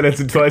 10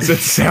 minutes until I said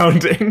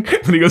sounding.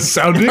 And he goes,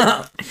 sounding?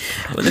 What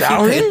if you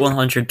paid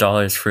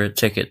 $100 for a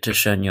ticket to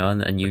Shen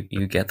Yun and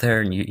you get there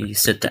and you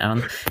sit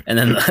down and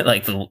then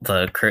like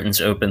the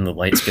curtains open, the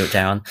lights go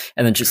down,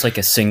 and then just like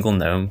a single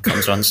gnome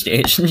comes on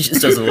stage and he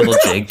just does a little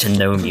jig to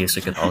no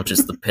music at all,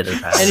 just the pitter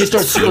patter. And he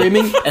starts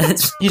screaming. And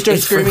he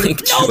starts screaming.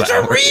 Like Gnomes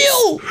are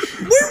real!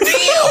 We're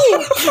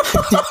real!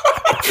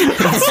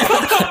 That's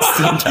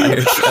the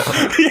entire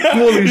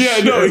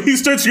show. He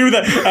starts screaming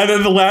that. And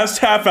then the last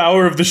half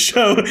hour of the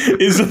show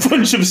is a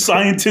bunch of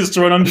scientists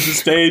run onto the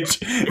stage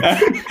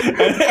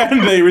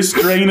and they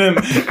restrain him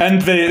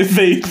and they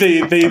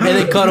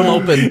cut him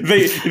open.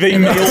 They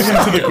nail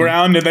him to the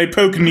ground and they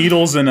poke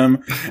needles in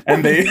him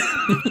and they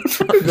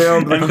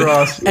nailed the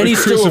cross. And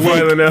he's still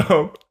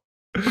awake.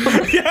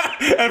 Yeah,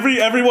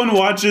 everyone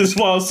watches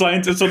while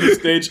scientists on the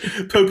stage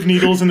poke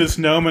needles in this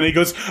gnome, and he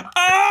goes,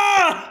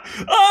 ah,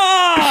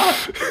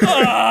 ah,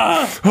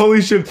 ah.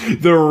 Holy shit!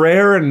 The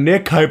rare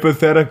Nick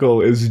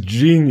hypothetical is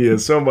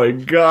genius. Oh my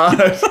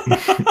god!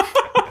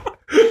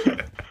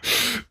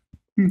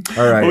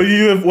 All right.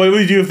 What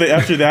would you do if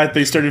after that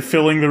they started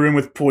filling the room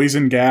with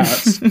poison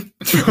gas?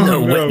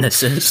 No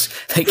witnesses.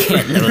 They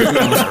can't know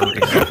that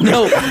things are real.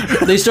 No,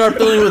 they start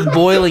filling with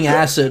boiling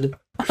acid.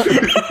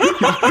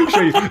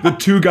 The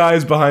two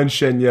guys behind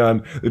Shen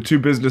Yun, the two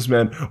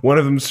businessmen, one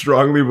of them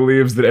strongly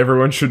believes that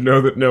everyone should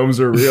know that gnomes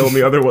are real, and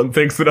the other one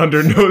thinks that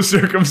under no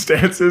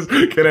circumstances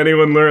can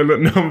anyone learn that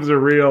gnomes are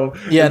real.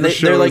 Yeah,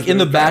 they're like in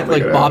the back,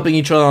 like bopping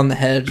each other on the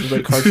head with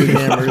like cartoon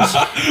hammers.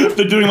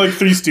 They're doing like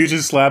Three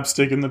Stooges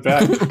slapstick in the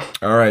back.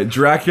 All right,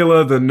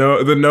 Dracula, the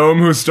gnome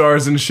who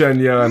stars in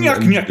Shen Yun,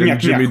 and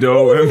Jimmy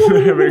Dolan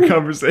having a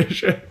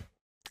conversation.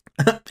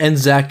 And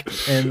Zach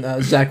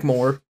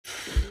Moore.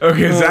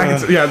 Okay,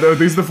 Zach. Yeah,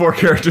 these are the four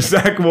characters: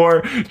 Zach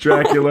Moore,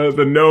 Dracula,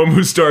 the gnome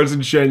who stars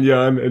in Shen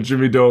Yun, and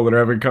Jimmy Dolan are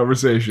having a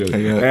conversation.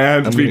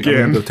 And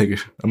begin. I'm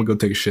gonna go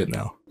take a shit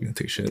now. I'm gonna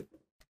take a shit.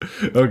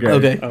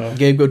 Okay.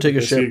 Gabe, go take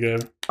a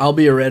shit. I'll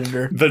be a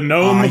Redditor. The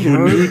gnome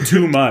who knew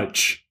too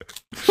much.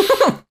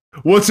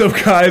 What's up,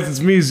 guys? It's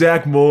me,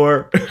 Zach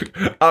Moore.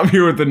 I'm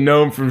here with the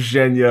gnome from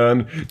Shen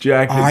Yun.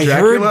 I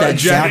heard that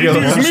Dracula.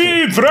 It is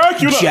me,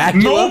 Dracula.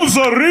 Gnomes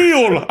are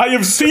real. I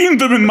have seen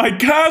them in my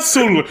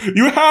castle.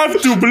 You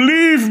have to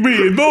believe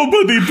me.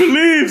 Nobody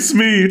believes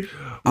me.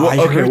 I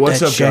heard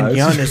that Shen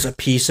Yun is a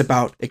piece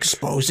about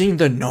exposing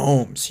the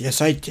gnomes.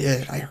 Yes, I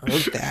did. I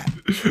heard that.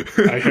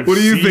 What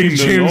do you think,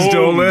 James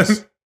Dolan?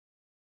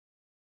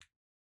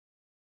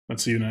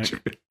 Let's see you next.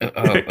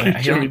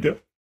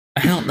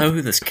 I don't know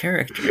who this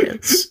character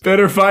is.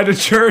 Better find a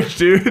church,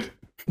 dude.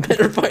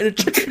 Better find a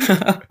church.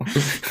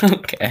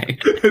 Okay.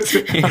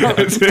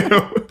 It's him.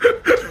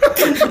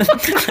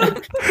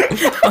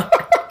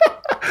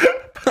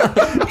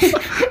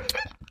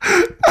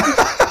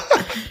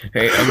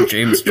 Hey, I'm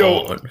James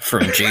Baldwin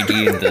from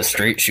JD and the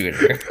Straight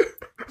Shooter.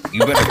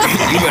 You better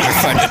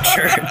find a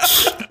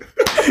church.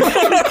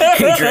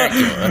 Hey,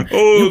 Dracula.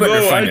 Oh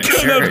no, I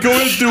cannot go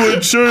into a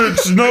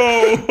church.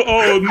 No.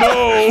 Oh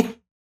no.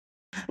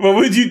 What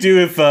would you do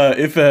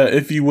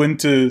if you went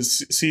to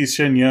see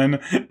Shen Yun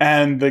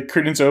and the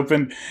curtains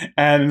opened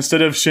and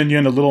instead of Shen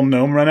Yun a little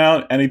gnome ran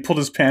out and he pulled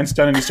his pants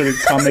down and he started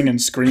coming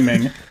and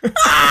screaming?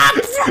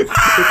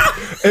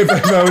 If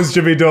I was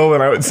Jimmy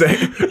Dolan, I would say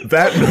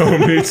that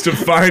gnome needs to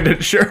find a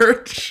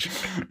church.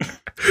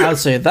 I'd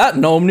say that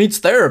gnome needs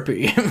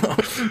therapy.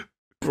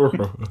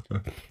 Whoa.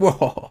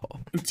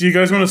 Do you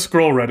guys want to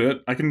scroll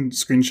Reddit? I can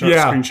screen share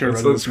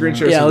Reddit. Let's screen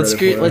share. Yeah, some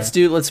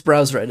Reddit let's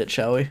browse Reddit,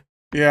 shall we?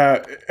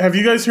 Yeah. Have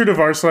you guys heard of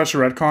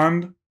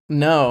r/Redcon?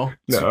 No.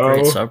 It's a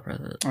great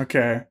subreddit.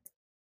 Okay.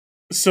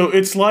 So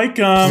it's like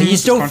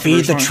please don't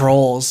feed the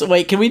trolls.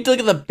 Wait, can we look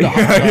at the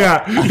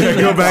yeah,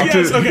 go back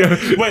to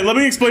okay. Wait, let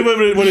me explain what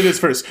it is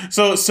first.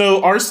 So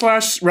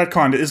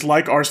r/Redcon is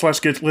like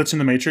r/Glitch in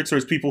the Matrix.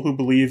 There's people who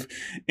believe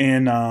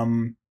in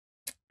like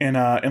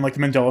the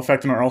Mandela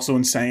effect and are also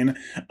insane.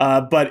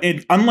 But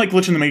unlike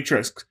Glitch in the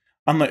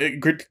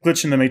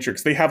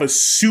Matrix, they have a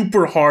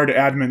super hard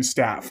admin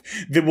staff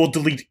that will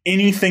delete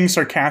anything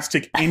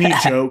sarcastic, any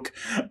joke.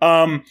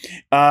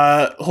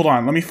 Hold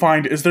on, let me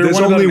find. There's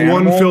only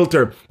one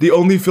filter. The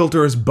only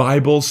filter is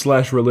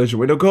Bible/religion.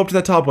 Wait, no, go up to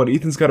that top one.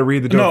 Ethan's got to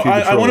read the. No,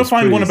 I want to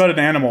find one about an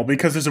animal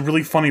because there's a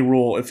really funny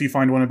rule if you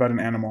find one about an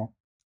animal.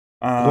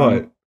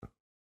 What?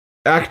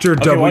 Actor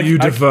W.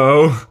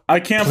 Defoe. I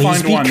can't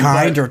Please find one. Be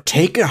kind or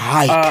take a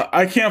hike.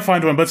 I can't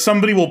find one, but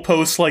somebody will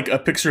post like a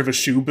picture of a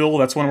shoe bill.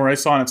 That's one where I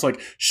saw, and it's like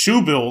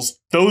shoe bills.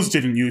 Those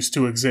didn't used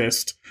to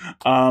exist.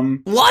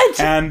 What?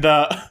 And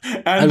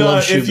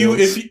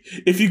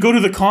if you go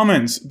to the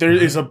comments, there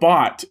is a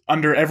bot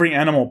under every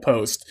animal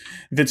post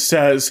that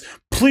says,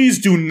 "Please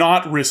do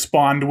not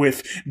respond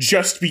with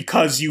just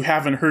because you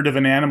haven't heard of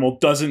an animal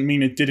doesn't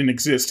mean it didn't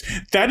exist."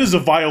 That is a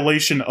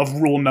violation of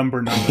rule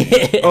number 9.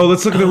 Oh,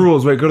 let's look at the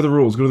rules. Wait, go to the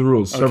rules. Go to the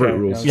rules. Okay, Separate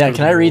rules. Yeah,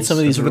 can I read some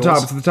of these rules?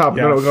 It's at the top.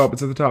 Yeah. No, go up.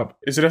 It's at the top.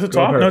 Is it at the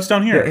top? No, it's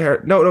down here. Yeah,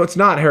 no, it's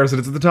not, Harrison.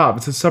 It's at the top.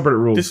 It says subreddit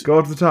rules. Go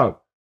up to the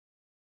top.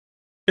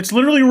 It's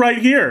literally right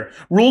here.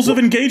 Rules of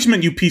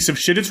engagement, you piece of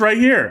shit. It's right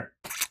here.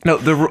 No,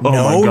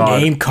 no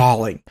name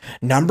calling.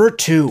 Number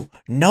 2,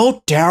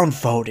 no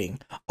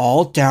downvoting.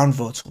 All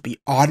downvotes will be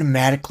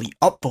automatically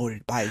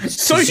upvoted by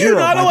So you're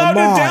not allowed to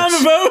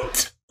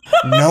downvote?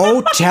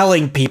 No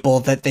telling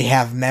people that they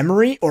have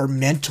memory or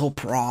mental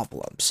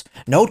problems.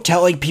 No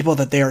telling people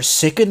that they are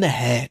sick in the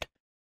head.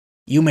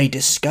 You may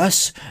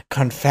discuss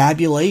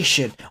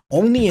confabulation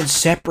only in a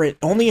separate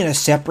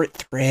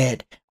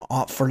thread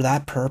for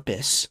that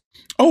purpose.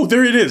 Oh,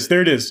 there it is.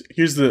 There it is.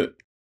 Here's the...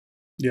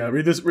 Yeah,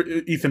 read this.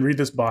 Ethan, read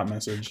this bot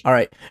message. All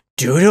right.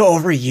 Due to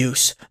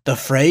overuse, the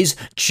phrase,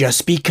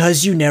 just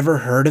because you never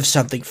heard of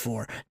something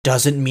before,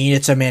 doesn't mean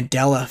it's a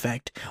Mandela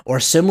effect,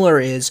 or similar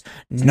is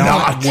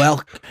not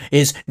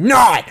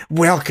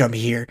welcome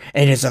here,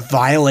 and is a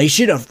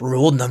violation of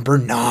rule number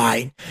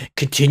 9.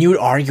 Continued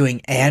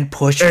arguing and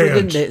push for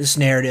this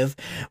narrative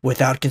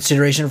without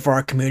consideration for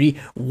our community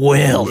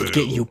will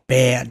get you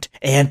banned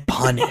and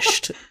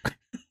punished.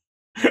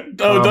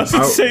 Oh, it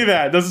doesn't say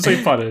that. It doesn't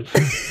say punish.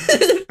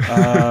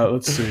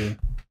 Let's see.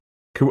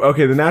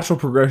 Okay, the natural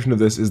progression of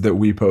this is that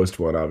we post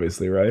one,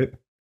 obviously, right?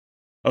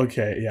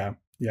 Okay, yeah.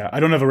 I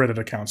don't have a Reddit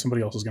account.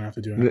 Somebody else is gonna have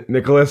to do it.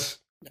 Nicholas,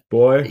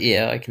 boy.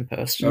 Yeah, I can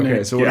post.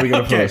 Okay, so what are we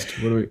gonna post?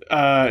 What do we?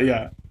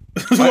 Yeah.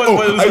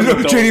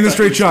 JD in the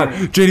straight shot.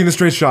 JD in the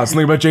straight shot.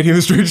 Something about JD in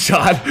the straight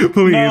shot,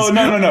 please.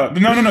 No.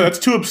 That's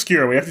too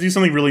obscure. We have to do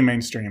something really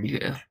mainstream.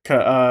 Yeah.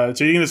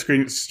 JD in the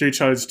straight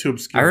shot is too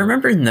obscure. I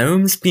remember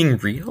gnomes being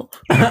real.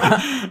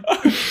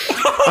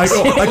 I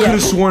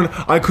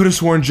could have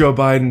sworn Joe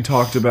Biden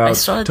talked about I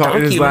saw a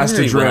in his last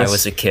documentary address. when I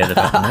was a kid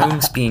about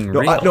gnomes being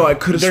real. I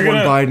could have sworn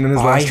Biden in his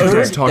last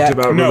address talked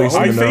about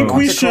releasing the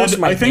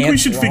gnomes. I think we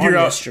should figure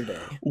out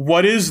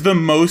what is the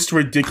most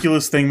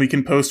ridiculous thing we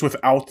can post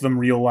without them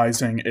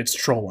realizing it's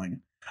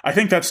trolling. I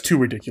think that's too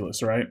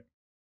ridiculous, right?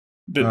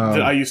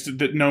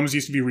 That gnomes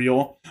used to be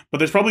real, but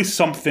there's probably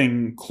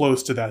something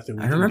close to that.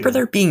 I remember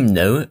there being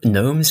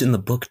gnomes in the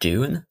book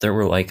Dune. There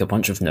were like a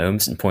bunch of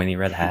gnomes in pointy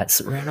red hats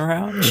that ran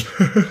around.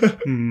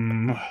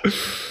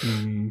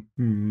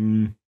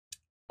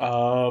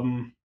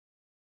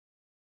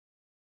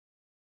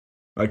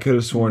 I could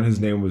have sworn his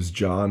name was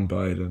John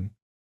Biden.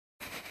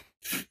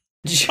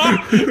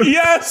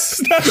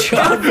 Yes, that's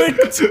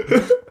perfect.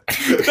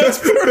 That's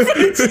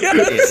perfect.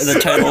 Yes. The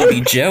title would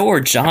be Joe or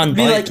John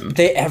Biden.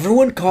 Like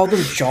everyone called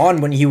him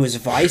John when he was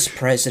vice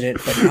president,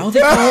 but now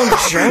they call him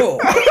Joe.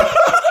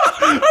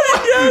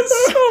 Yes.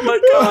 Oh my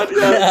God.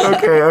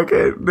 Yes.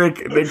 Okay. Nick,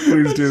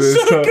 please do this.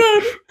 So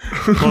good.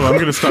 Well, I'm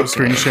gonna stop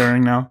screen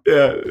sharing now.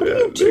 Yeah. What are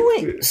you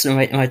doing? So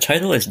my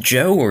title is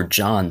Joe or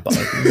John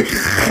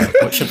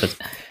Biden. What should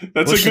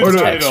That's a good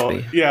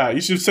title. Yeah,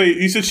 you should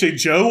say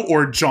Joe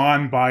or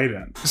John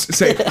Biden.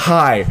 Say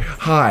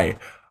hi.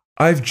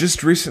 I've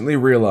just recently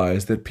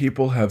realized that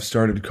people have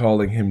started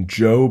calling him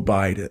Joe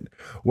Biden.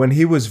 When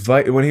he was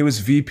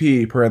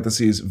VP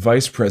 (parentheses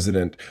Vice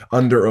President)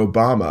 under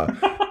Obama,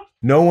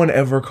 no one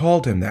ever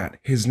called him that.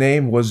 His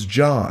name was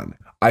John.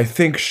 I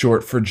think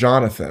short for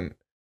Jonathan.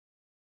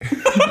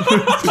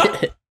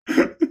 Yeah,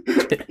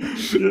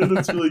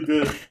 that's really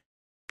good.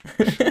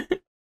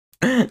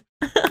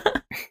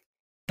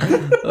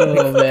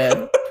 Oh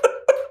man,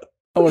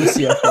 I want to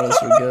see how far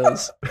this one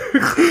goes.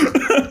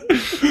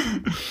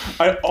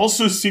 I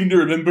also seem to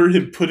remember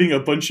him putting a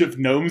bunch of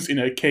gnomes in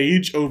a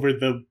cage over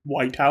the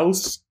White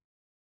House.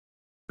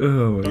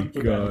 Oh my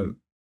god.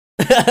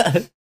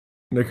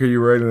 Nick, are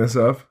you writing this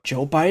up?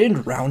 Joe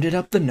Biden rounded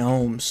up the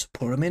gnomes,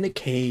 put them in a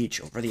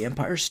cage over the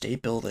Empire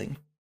State Building.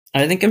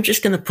 I think I'm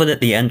just gonna put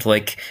at the end,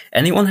 like,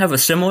 anyone have a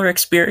similar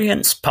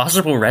experience?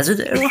 Possible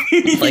residue?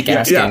 Like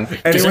asking,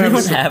 does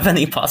anyone have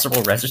any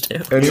possible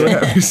residue? Anyone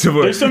have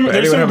similar? There's some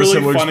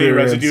really funny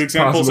residue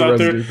examples out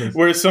there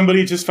where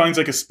somebody just finds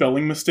like a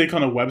spelling mistake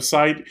on a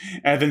website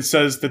and then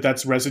says that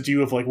that's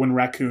residue of like when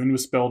raccoon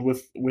was spelled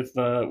was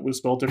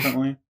spelled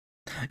differently.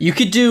 You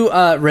could do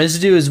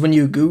residue is when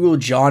you Google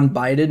John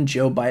Biden,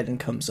 Joe Biden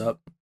comes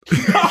up.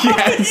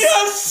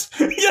 Yes,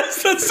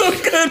 that's so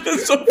good.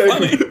 That's so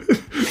funny.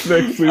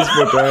 Nick, please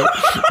put that.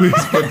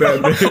 Please put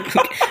that,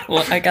 Nick.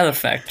 Well, I gotta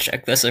fact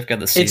check this. I've got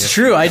to see. It's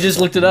true. I just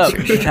looked it up.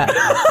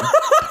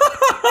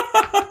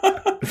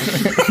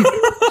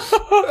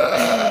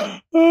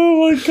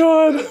 Oh my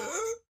god.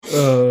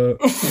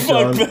 Fuck,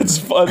 John. that's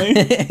funny.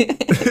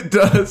 It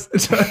does.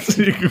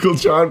 You Google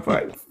John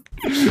Biden.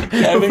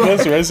 I think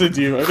that's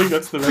residue. I think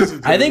that's the residue.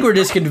 I think we're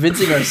just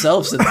convincing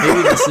ourselves that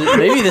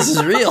maybe this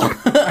is real.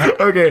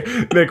 Okay,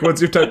 Nick,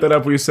 once you've typed that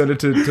up, will you send it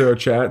to our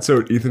chat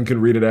so Ethan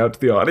can read it out to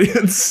the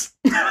audience?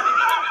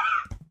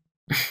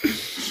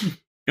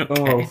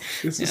 Oh,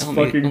 this is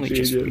fucking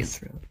genius.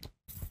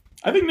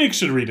 I think Nick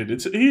should read it.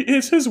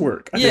 It's his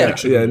work.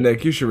 Nick,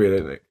 you should read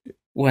it, Nick.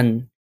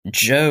 When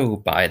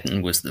Joe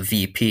Biden was the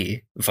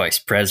VP, Vice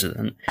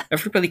President,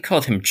 everybody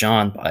called him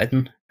John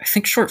Biden. I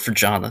think short for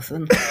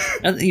Jonathan.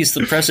 Now that he's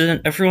the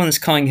president, everyone is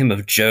calling him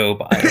of Joe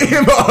Biden.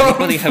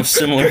 Everybody have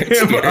similar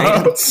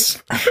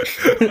experience.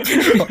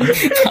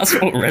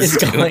 Possible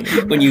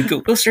residue. When you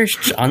Google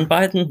search John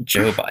Biden,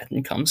 Joe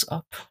Biden comes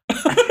up.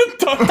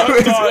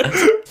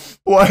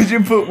 Why'd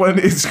you put when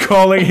it's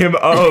calling him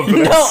of?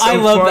 No, That's so I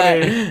love funny.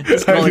 that.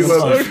 It's calling him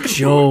of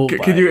Joe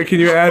Biden. Can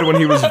you add when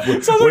he was?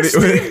 Sounds like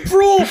Steve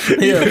Brule.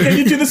 Can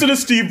you do this in a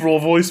Steve Brule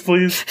voice,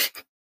 please?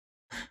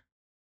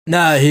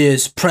 Nah, he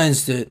is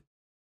president.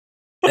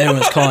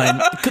 Everyone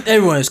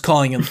is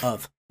calling him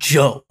of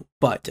Joe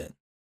Biden.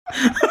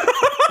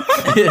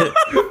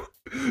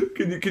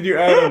 Can you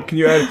add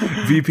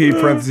VP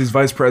 (parentheses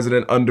Vice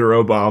President) under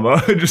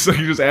Obama? just so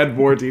you just add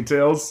more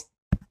details.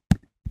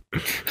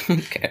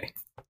 Okay.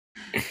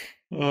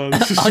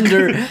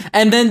 Under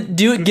and then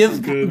give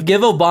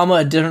Obama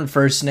a different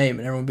first name,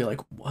 and everyone will be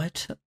like,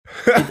 "What?"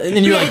 And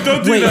then you're like,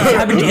 "Wait, it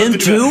happened to him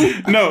too?"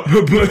 No,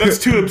 that's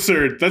too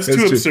absurd. That's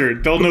too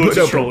absurd. They'll know it's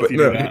a troll if you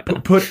do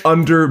that. Put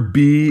under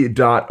B.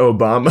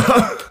 Obama.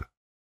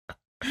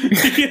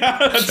 Yeah,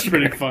 that's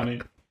pretty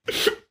funny.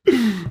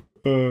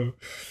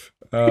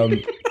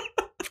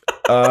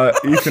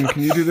 Ethan,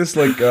 can you do this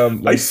like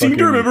I seem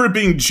to remember it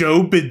being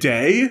Joe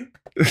Bidet.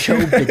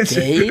 Joe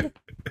Bidet?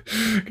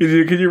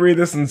 Can you read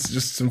this in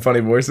just some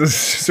funny voices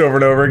just over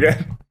and over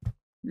again?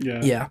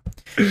 Yeah.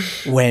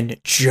 When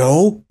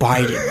Joe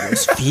Biden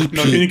was VP.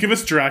 No, can you give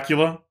us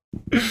Dracula?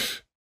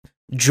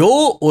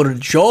 Joe or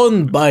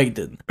John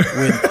Biden.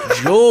 When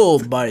Joe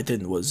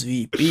Biden was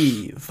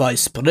VP,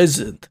 Vice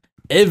President,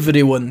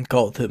 everyone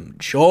called him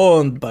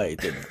John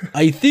Biden.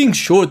 I think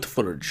short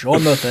for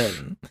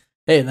Jonathan.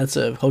 Hey, that's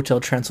a Hotel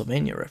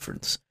Transylvania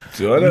reference.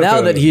 Jonathan.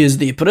 Now that he is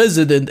the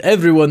president,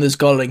 everyone is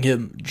calling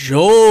him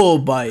Joe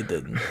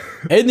Biden.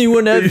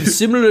 Anyone have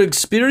similar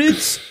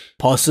experience?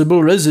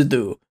 Possible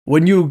residue.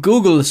 When you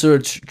Google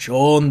search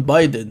John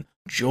Biden,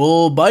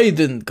 Joe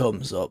Biden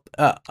comes up.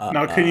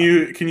 Now, can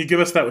you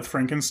give us that with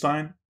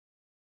Frankenstein?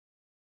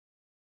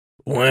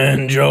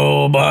 When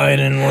Joe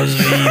Biden was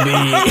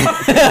VP.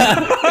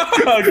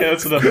 Okay,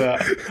 that's enough of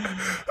that.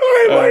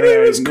 Hi, my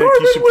name is Nick,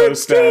 Corbin you should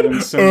post that and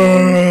Winston. send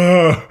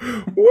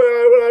When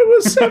I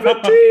was 17.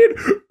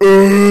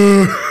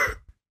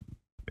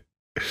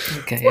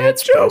 Okay, When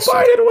it's Joe posted.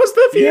 Biden was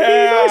the VP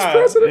Vice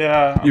President.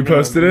 Yeah. You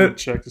posted it?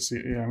 Check to see.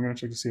 Yeah, I'm gonna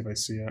check to see if I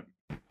see it.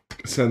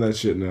 Send that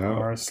shit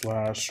now.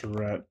 r/retconned.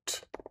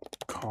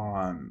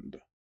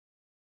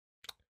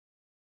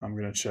 I'm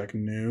gonna check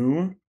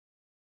new.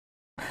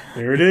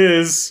 There it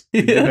is.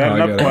 You get that I an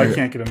got upvote. it. I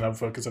can't get an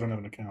upvote because I don't have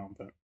an account.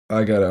 But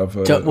I got to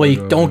upvote. Well,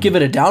 you don't give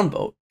it a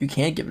downvote. You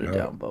can't give it a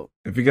downvote.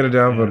 If you get a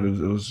downvote,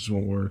 it just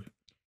won't work.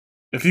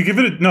 if you give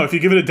it a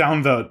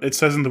downvote, it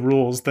says in the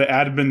rules the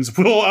admins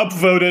will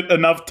upvote it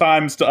enough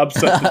times to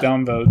upset the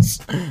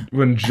downvotes.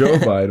 When Joe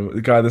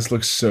Biden, God, this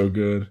looks so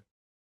good.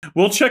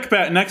 We'll check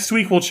back next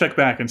week. We'll check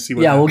back and see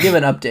what. Yeah, we'll happens.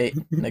 give an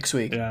update next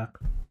week. Yeah.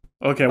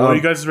 Okay. Well, are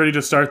you guys ready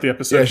to start the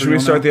episode? Yeah, should we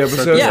start the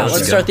episode? Yeah,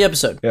 let's start the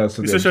episode. Yeah,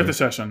 Let's start the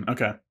session.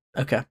 Okay.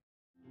 Okay.